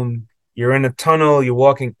call room. You're in a tunnel. You're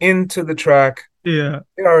walking into the track. Yeah.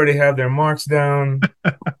 They already have their marks down.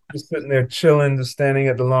 Just sitting there chilling, just standing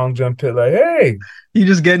at the long jump pit like, hey. You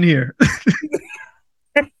just getting here.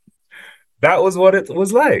 That was what it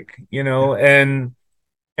was like, and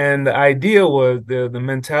the idea was, the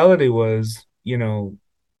mentality was,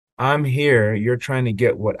 I'm here, you're trying to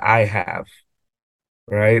get what I have,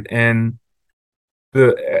 right? And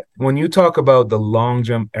when you talk about the long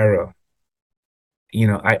jump era,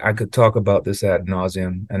 I could talk about this ad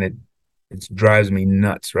nauseum, and it drives me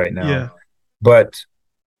nuts right now. Yeah. But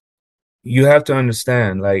you have to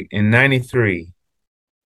understand, like in 93,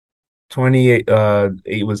 28,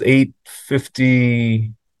 it was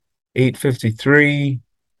 850, 853,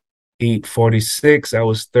 846. I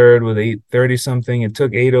was third with 830 something. It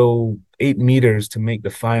took 808 meters to make the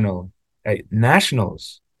final at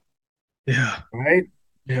nationals. Yeah. Right?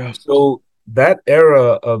 Yeah. So that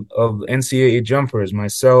era of NCAA jumpers,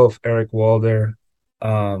 myself, Eric Walder,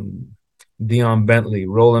 Dion Bentley,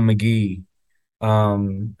 Roland McGee,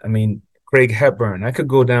 I mean, Craig Hepburn, I could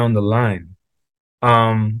go down the line.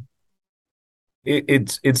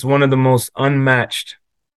 It's one of the most unmatched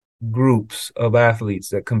groups of athletes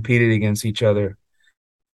that competed against each other.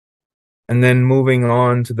 And then moving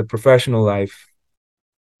on to the professional life.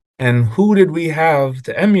 And who did we have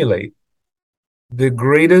to emulate? The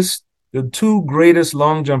two greatest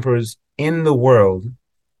long jumpers in the world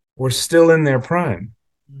were still in their prime.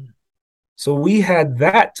 So we had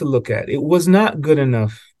that to look at. It was not good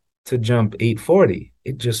enough to jump 840.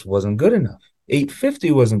 It just wasn't good enough.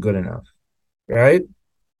 850 wasn't good enough, right?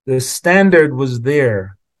 The standard was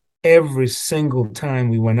there every single time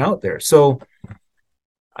we went out there. So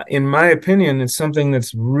in my opinion, it's something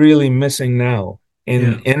that's really missing now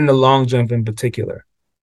in the long jump in particular,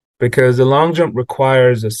 because the long jump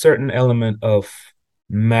requires a certain element of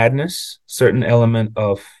madness, certain element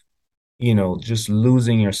of, just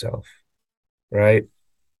losing yourself, right?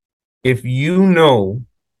 If you know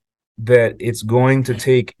that it's going to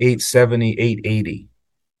take 870, 880,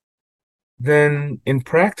 then in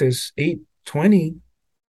practice, 820,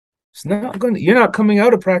 you're not coming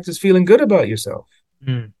out of practice feeling good about yourself,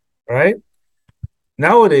 right?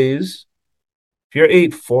 Nowadays, If you're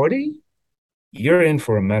 840, you're in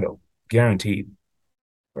for a medal, guaranteed,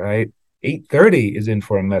 right? 830 is in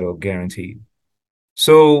for a medal, guaranteed.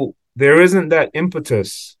 So there isn't that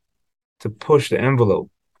impetus to push the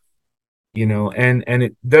envelope, and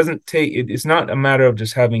it doesn't take it, it's not a matter of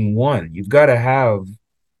just having one. You've got to have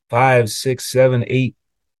five, six, seven, eight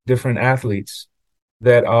different athletes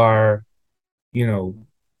that are, you know,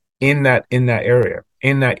 in that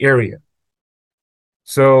area.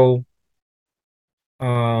 So,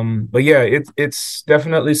 but yeah, it's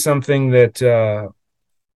definitely something that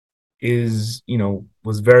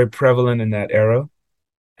was very prevalent in that era,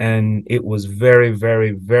 and it was very,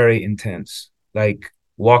 very, very intense. Like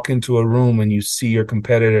walk into a room and you see your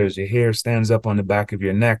competitors, your hair stands up on the back of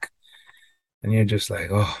your neck, and you're just like,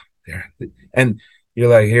 oh, there, and you're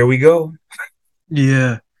like, here we go.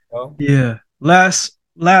 Yeah. Oh, Yeah.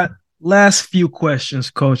 Last few questions,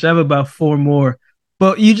 coach. I have about four more.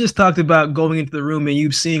 But you just talked about going into the room and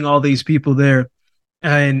you seeing all these people there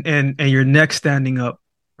and your neck standing up,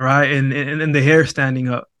 right? And the hair standing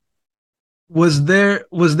up. Was there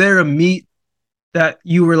a meet that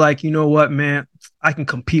you were like, you know what, man, I can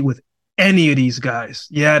compete with any of these guys.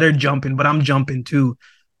 Yeah, they're jumping, but I'm jumping too.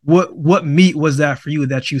 What meet was that for you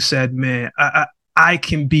that you said, man, I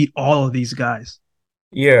can beat all of these guys?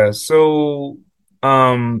 yeah. So,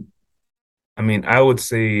 um, I mean, I would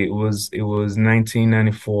say it was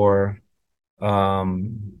 1994.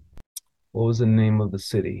 Um, what was the name of the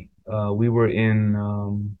city? We were in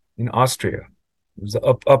Austria. It was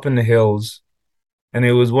up in the hills, and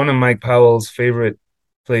it was one of Mike Powell's favorite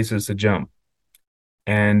places to jump.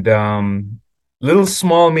 And little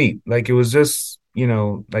small meet, like it was just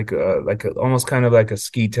like a almost kind of like a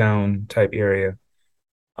ski town type area.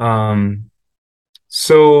 Um,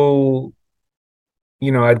 so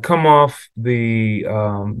I'd come off the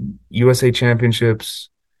USA Championships,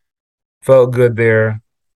 felt good there.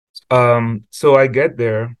 So I get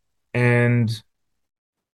there and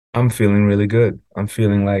I'm feeling really good. I'm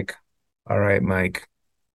feeling like, all right, Mike,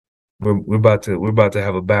 we're about to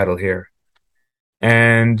have a battle here.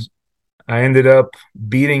 And I ended up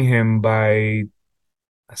beating him by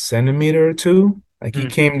a centimeter or two. Like he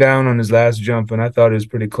Mm, came down on his last jump and I thought it was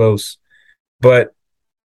pretty close. But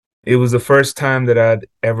it was the first time that I'd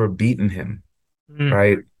ever beaten him, mm,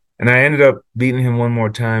 right? And I ended up beating him one more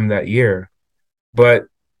time that year. But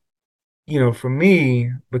for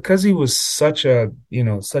me, because he was such a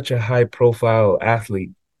high profile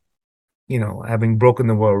athlete, having broken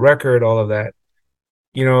the world record, all of that,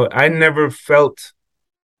 I never felt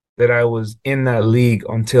that I was in that league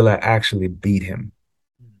until I actually beat him,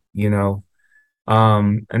 you know.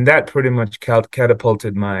 And that pretty much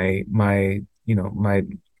catapulted my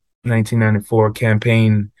 1994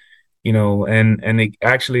 campaign, and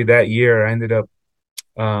actually that year I ended up,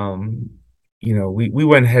 um, we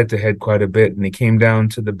went head to head quite a bit, and it came down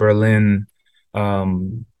to the Berlin.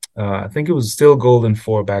 Um, I think it was still Golden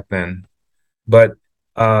Four back then, but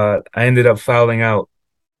I ended up fouling out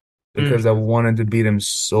mm. because I wanted to beat him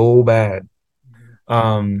so bad,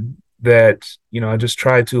 that I just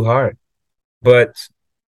tried too hard. But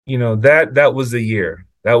that was the year.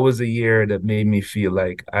 That was the year that made me feel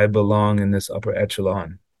like I belong in this upper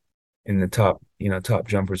echelon, in the top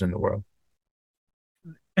jumpers in the world.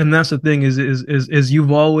 And that's the thing is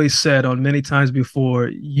you've always said on many times before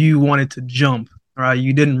you wanted to jump, right?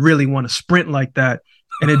 You didn't really want to sprint like that,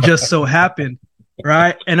 and it just so happened,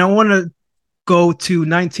 right? And I want to go to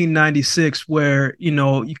 1996 where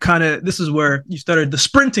you kind of this is where you started the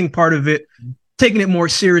sprinting part of it, taking it more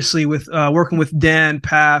seriously with working with Dan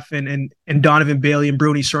Paff and Donovan Bailey and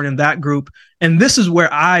Bruni Stern in that group. And this is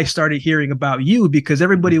where I started hearing about you because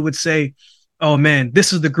everybody would say, "Oh man,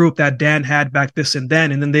 this is the group that Dan had back this and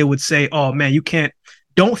then," and then they would say, "Oh man, you can't.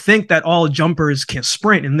 Don't think that all jumpers can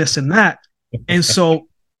sprint and this and that." And so,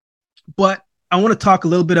 but I want to talk a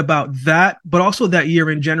little bit about that, but also that year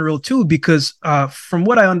in general too, because from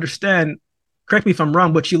what I understand, correct me if I'm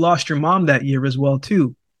wrong, but you lost your mom that year as well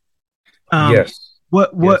too. Um, Yes,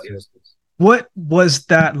 what what yes, yes, yes. what was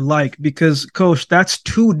that like? Because coach, that's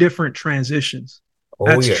two different transitions.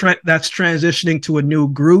 Oh yeah. That's transitioning to a new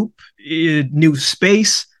group, new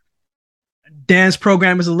space. Dance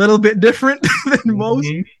program is a little bit different than most,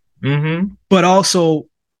 Hmm. Hmm. but also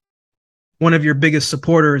one of your biggest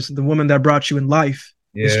supporters, the woman that brought you in life,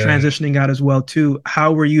 is Yeah. transitioning out as well too.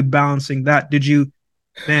 How were you balancing that? Did you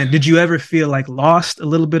ever feel like lost a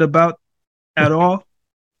little bit about at all?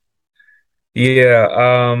 Yeah.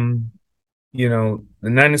 The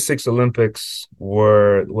 96 Olympics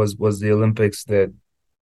was the Olympics that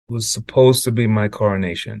was supposed to be my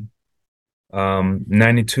coronation.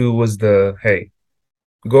 92 was the, hey,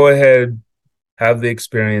 go ahead, have the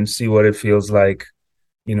experience, see what it feels like,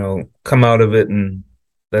 come out of it and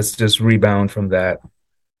let's just rebound from that.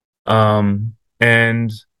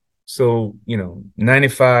 And so,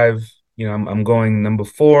 95, I'm going number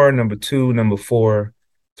 4, number 2, number 4,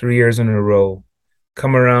 3 years in a row.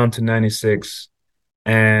 Come around to 96,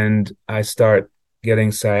 and I start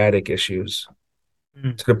getting sciatic issues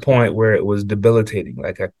to the point where it was debilitating.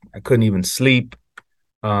 Like I couldn't even sleep,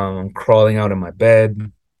 crawling out of my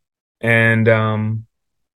bed, and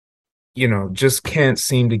just can't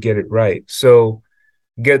seem to get it right. So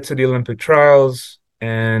get to the Olympic trials,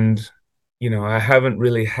 and I haven't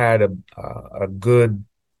really had a good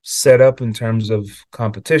setup in terms of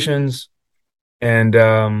competitions, and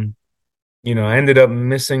I ended up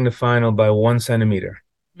missing the final by 1 centimeter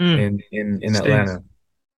in Atlanta,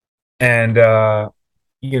 and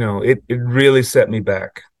it really set me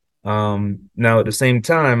back. Now at the same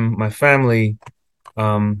time, my family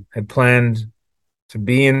had planned to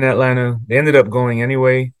be in Atlanta. They ended up going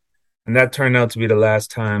anyway, and that turned out to be the last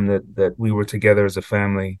time that we were together as a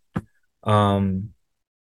family.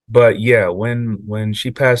 But yeah, when she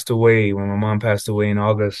passed away, when my mom passed away in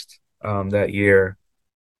August that year,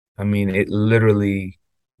 I mean, it literally,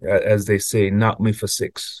 as they say, knocked me for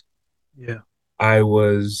six. Yeah. I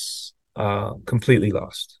was completely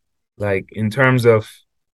lost. Like in terms of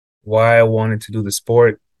why I wanted to do the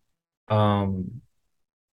sport, um,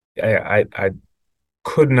 I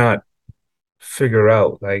could not figure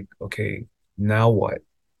out like, okay, now what?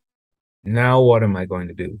 Now what am I going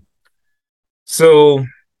to do? So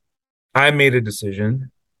I made a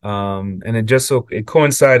decision, and it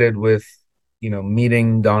coincided with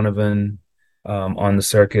meeting Donovan on the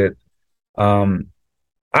circuit. Um,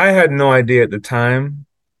 I had no idea at the time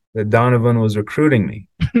that Donovan was recruiting me.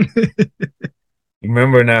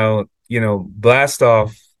 Remember now,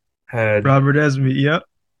 Blastoff had Robert Esme, yep.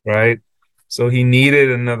 right, so he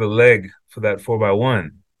needed another leg for that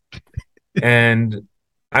 4x1, and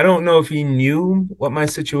I don't know if he knew what my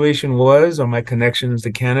situation was or my connections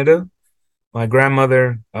to Canada. My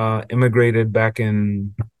grandmother immigrated back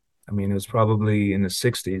in, I mean, it was probably in the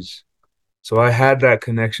 60s. So I had that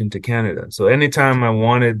connection to Canada. So anytime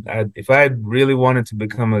if I really wanted to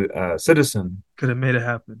become a citizen, could have made it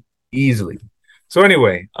happen easily. So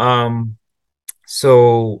anyway,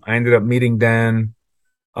 so I ended up meeting Dan.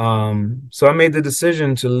 So I made the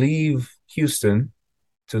decision to leave Houston,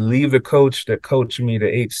 to leave the coach that coached me to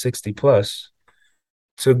age 60 plus,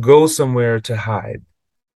 to go somewhere to hide.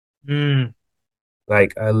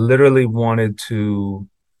 Like I literally wanted to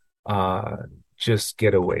uh, just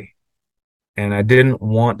get away. And I didn't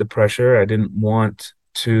want the pressure.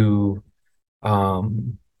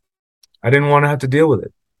 Um, I didn't want to have to deal with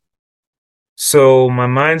it. So my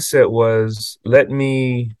mindset was, let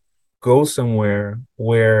me go somewhere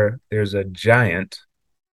where there's a giant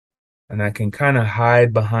and I can kind of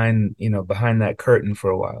hide behind that curtain for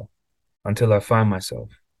a while until I find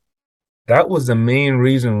myself. That was the main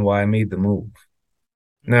reason why I made the move.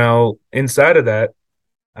 Now, inside of that,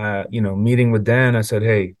 meeting with Dan, I said,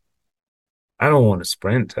 hey, I don't want to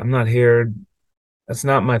sprint. I'm not here. That's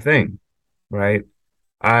not my thing, right?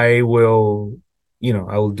 I will,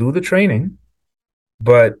 I will do the training,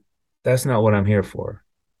 but that's not what I'm here for.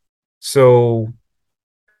 So,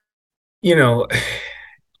 you know,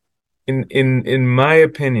 in my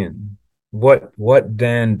opinion, what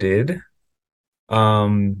Dan did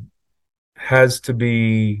um has to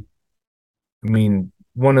be, I mean,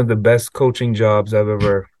 one of the best coaching jobs I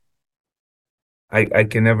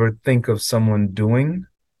can ever think of someone doing.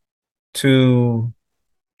 To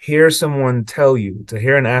to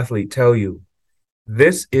hear an athlete tell you,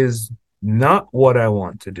 this is not what I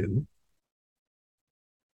want to do,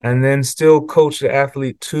 and then still coach the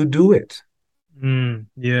athlete to do it.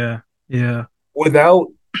 Yeah, yeah. Without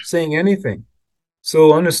saying anything.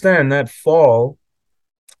 So understand that fall,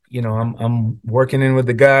 I'm working in with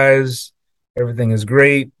the guys. Everything is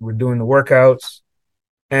great. We're doing the workouts,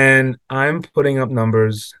 and I'm putting up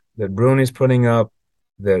numbers that Bruni's putting up,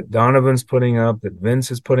 that Donovan's putting up, that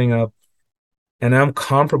Vince is putting up, and I'm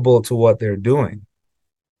comparable to what they're doing.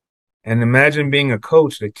 And imagine being a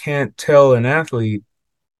coach that can't tell an athlete,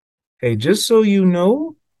 hey, just so you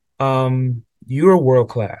know, you're world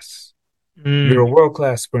class. You're a world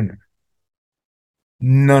class sprinter.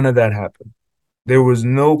 None of that happened. There was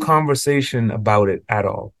no conversation about it at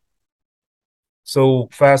all. So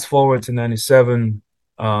fast forward to 97,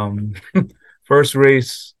 first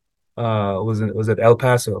race was at El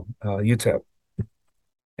Paso, UTEP.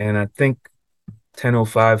 And I think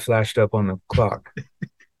 10:05 flashed up on the clock.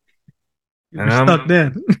 You're stuck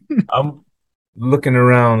then. I'm looking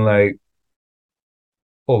around like,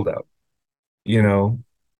 hold up. you know,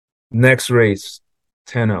 next race,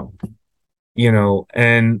 10-0,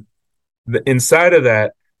 and inside of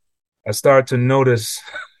that, I start to notice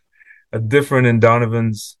a different in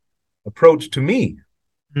Donovan's approach to me.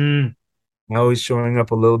 Mm. Now he's showing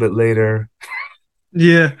up a little bit later.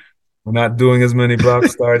 Yeah. We're not doing as many block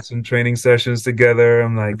starts and training sessions together.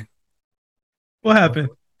 I'm like, What what, happened?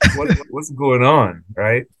 what's going on,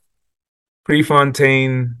 right?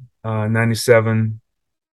 Prefontaine, 97.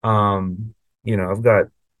 I've got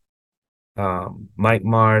Mike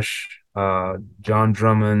Marsh, John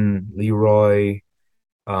Drummond, Leroy,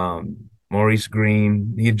 Maurice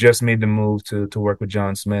Green. He had just made the move to work with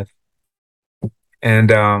John Smith. And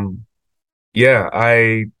yeah,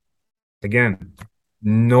 again,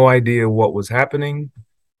 no idea what was happening.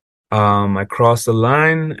 I crossed the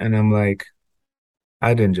line and I'm like,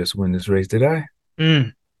 I didn't just win this race, did I?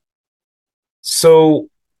 Mm. So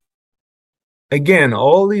again,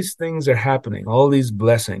 all these things are happening, all these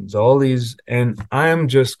blessings, and I'm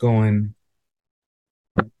just going,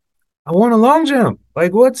 I want a long jump.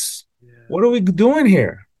 Like, what are we doing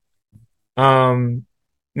here? Um,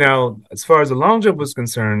 Now, as far as the long jump was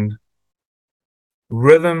concerned,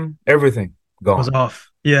 rhythm, everything Was gone. off.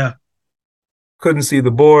 Yeah. Couldn't see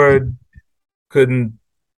the board, couldn't,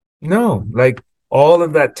 no, like all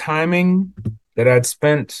of that timing that I'd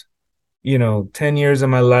spent, 10 years of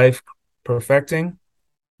my life perfecting.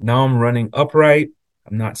 Now I'm running upright.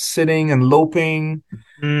 I'm not sitting and loping,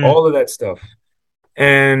 Mm. all of that stuff.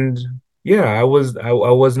 And yeah, I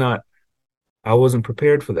wasn't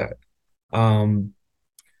prepared for that. Um,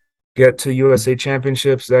 get to USA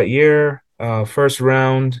Championships that year, first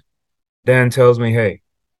round, Dan tells me, hey,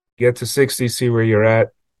 get to 60, see where you're at,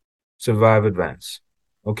 survive, advance.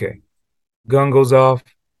 Okay. Gun goes off.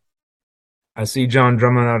 I see John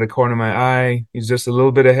Drummond out of the corner of my eye. He's just a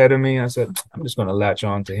little bit ahead of me. I said, I'm just going to latch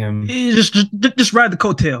on to him, Just ride the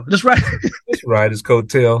coattail. Just ride. just ride his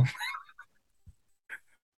coattail.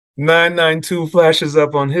 992 flashes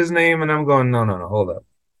up on his name, and I'm going, no, no, no, hold up.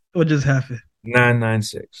 What just happened?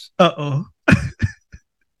 996. Uh-oh.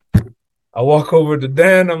 I walk over to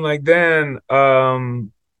Dan. I'm like, Dan,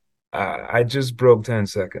 I just broke 10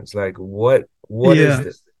 seconds. Like, what is Yeah.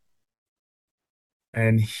 this?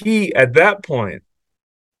 And he, at that point,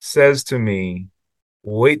 says to me,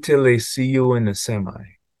 wait till they see you in the semi.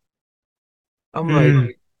 I'm like, Mm.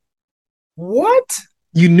 what?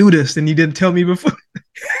 You knew this and you didn't tell me before.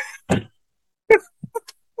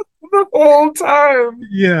 The whole time.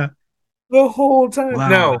 Yeah. The whole time. Wow.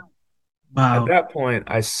 Now, at Wow. that point,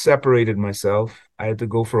 I separated myself. I had to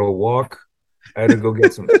go for a walk. I had to go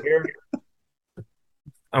get some air.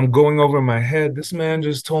 I'm going over my head. This man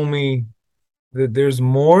just told me that there's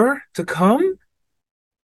more to come,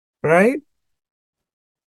 right?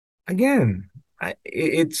 Again,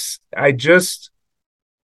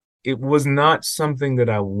 it was not something that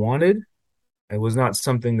I wanted. It was not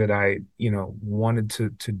something that I, wanted to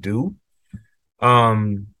do.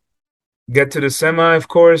 Um, get to the semi, of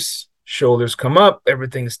course, shoulders come up,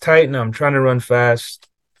 everything's tight. Now I'm trying to run fast.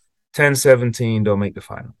 10-17, don't make the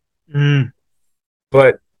final. Mm.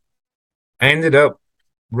 But I ended up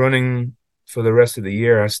running for the rest of the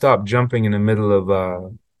year. I stopped jumping in the middle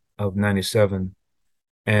of 97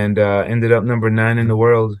 and ended up number 9 in the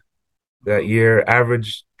world that year,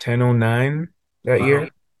 averaged 10:09 that Wow. year.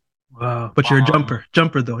 Wow. But you're a jumper.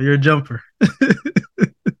 Jumper though. You're a jumper.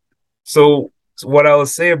 So what I will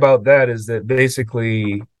say about that is that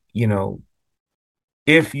basically,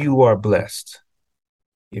 if you are blessed,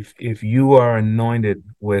 if you are anointed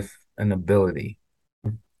with an ability,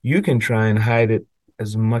 you can try and hide it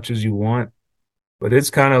as much as you want, but it's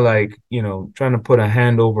kind of like, trying to put a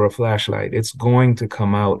hand over a flashlight. It's going to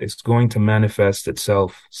come out. It's going to manifest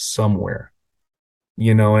itself somewhere,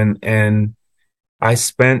 and I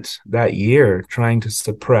spent that year trying to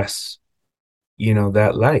suppress,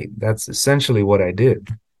 that light. That's essentially what I did.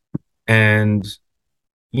 And,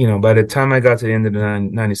 by the time I got to the end of the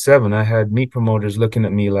 97, I had meat promoters looking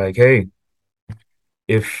at me like, hey,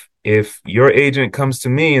 if your agent comes to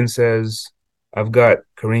me and says, I've got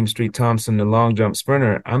Kareem Street Thompson, the long jump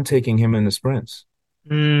sprinter, I'm taking him in the sprints.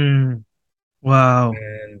 Mm. Wow.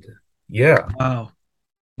 And yeah, Wow.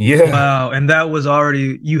 yeah, Wow. And that was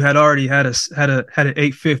already you had already had an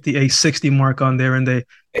 850, 860 mark on there, and that's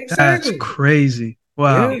exactly. crazy.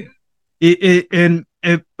 Wow. Yeah. And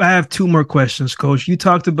if I have two more questions, Coach. You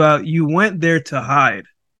talked about you went there to hide.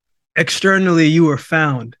 Externally, you were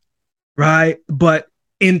found, right? But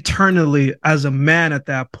internally, as a man at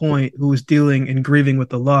that point who was dealing and grieving with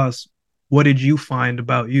the loss, what did you find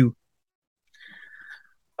about you?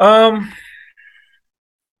 Um,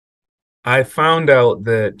 I found out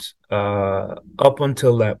that up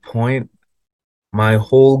until that point, my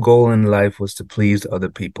whole goal in life was to please other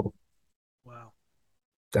people. Wow.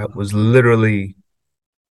 That Wow. was literally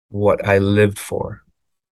what I lived for.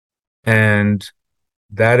 And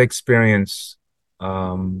that experience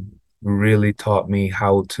really taught me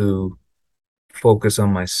how to focus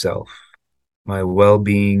on myself, my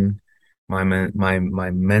well-being, my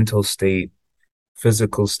mental state,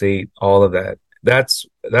 physical state, all of that. That's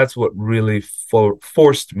what really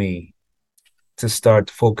forced me to start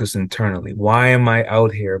to focus internally. Why am I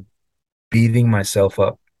out here beating myself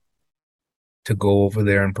up to go over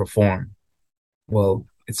there and perform? Well,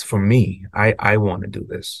 it's for me. I want to do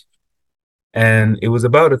this. And it was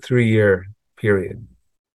about a 3 year period.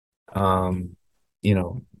 Um, you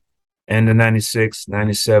know, end of 96,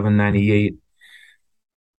 97, 98,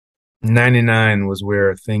 99 was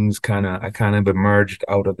where things I kind of emerged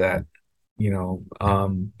out of that,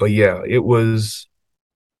 but yeah, it was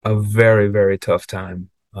a very, very tough time.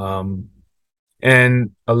 And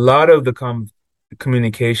a lot of the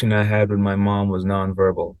communication I had with my mom was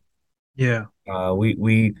nonverbal. Yeah. We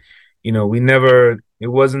we never, it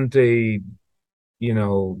wasn't you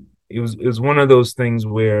know, it was one of those things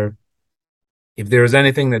where if there was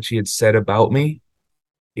anything that she had said about me,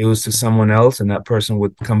 it was to someone else, and that person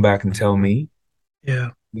would come back and tell me. Yeah.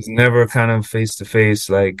 It was never kind of face to face,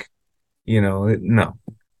 like, no.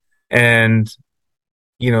 And,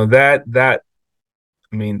 that,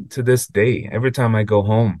 I mean, to this day, every time I go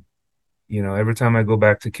home, every time I go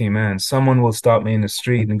back to Cayman, someone will stop me in the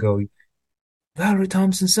street and go, Valerie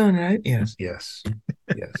Thompson's son, right? Yes, yes,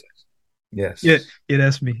 yes, Yeah. yes. Yeah.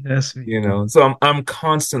 That's me. That's me. So I'm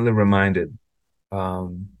constantly reminded.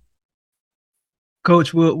 Um,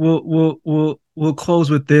 Coach, we'll close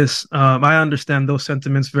with this. I understand those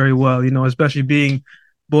sentiments very well, especially being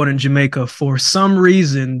born in Jamaica. For some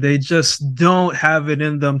reason, they just don't have it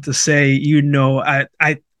in them to say,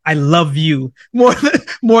 I love you more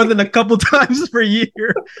than a couple times per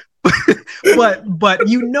year. but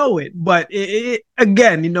it. But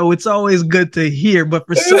again, it's always good to hear. But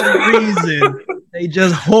for some reason, they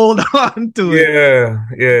just hold on to it. yeah,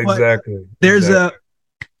 yeah, But exactly, there's a exactly.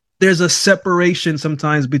 there's a separation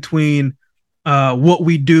sometimes between what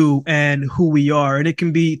we do and who we are, and it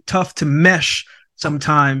can be tough to mesh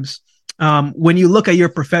sometimes. When you look at your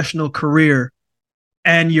professional career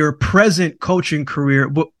and your present coaching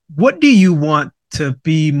career, what do you want to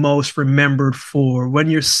be most remembered for when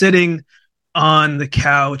you're sitting on the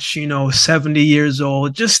couch, 70 years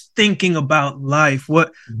old, just thinking about life?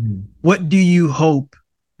 Mhm. What do you hope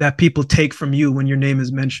that people take from you when your name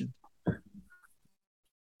is mentioned?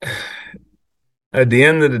 At the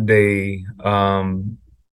end of the day, I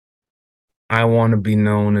want to be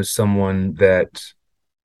known as someone that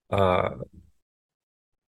uh,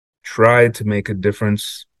 tried to make a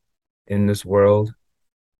difference in this world,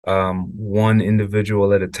 one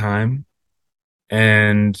individual at a time,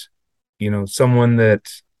 and someone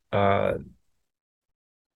that uh,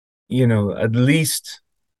 at least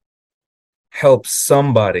helps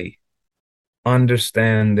somebody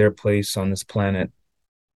understand their place on this planet,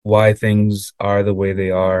 why things are the way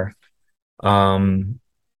they are. Um,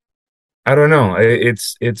 I don't know.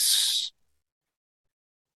 It's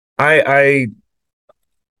I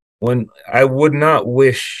when I would not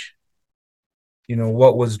wish,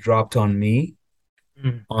 what was dropped on me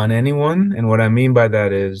Mm. on anyone. And what I mean by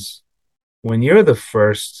that is when you're the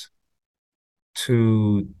first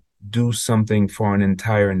to do something for an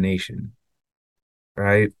entire nation,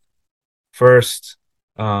 right? First,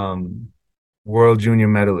 world junior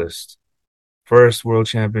medalist, first world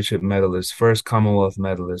championship medalist, first Commonwealth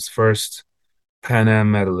medalist, first Pan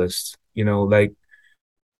Am medalist, like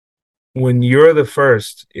when you're the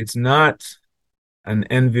first, it's not an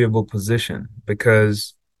enviable position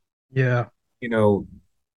because, Yeah. you know,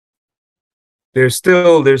 there's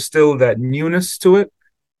still that newness to it,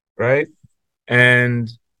 right? And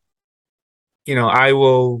I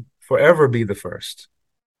will forever be the first,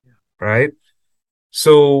 right?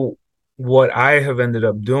 So what I have ended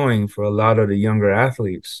up doing for a lot of the younger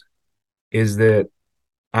athletes is that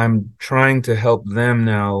I'm trying to help them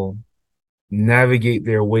now navigate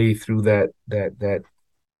their way through that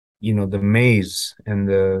the maze and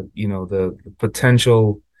the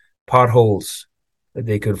potential potholes that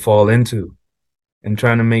they could fall into, and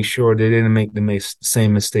trying to make sure they didn't make the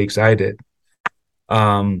same mistakes I did.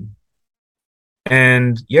 Um,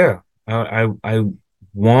 and yeah, I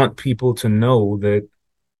want people to know that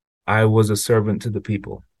I was a servant to the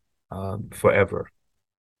people forever,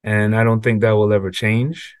 and I don't think that will ever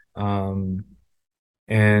change. And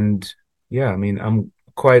yeah, I mean, I'm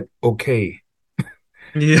quite okay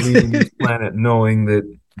leaving this planet knowing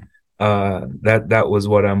that that was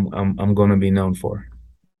what I'm going to be known for.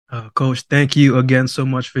 Coach, thank you again so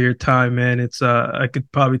much for your time, man. It's I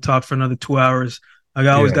could probably talk for another 2 hours. I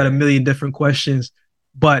always got a million different questions,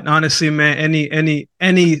 but honestly, man,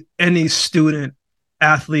 any student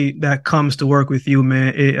athlete that comes to work with you,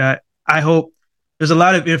 man, I hope there's a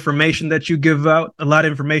lot of information that you give out, a lot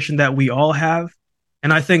of information that we all have,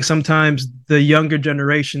 and I think sometimes the younger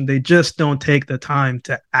generation they just don't take the time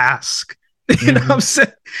to ask. You know what I'm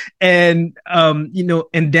saying? And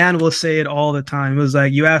and Dan will say it all the time. It was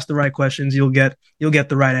like, you ask the right questions, you'll get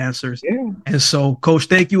the right answers. Yeah. And so, Coach,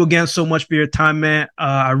 thank you again so much for your time, man.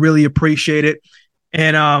 I really appreciate it.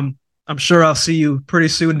 And I'm sure I'll see you pretty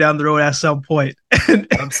soon down the road at some point.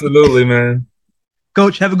 Absolutely, man.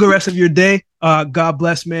 Coach, have a good rest of your day. God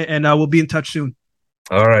bless, man, and we'll be in touch soon.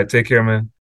 All right, take care, man.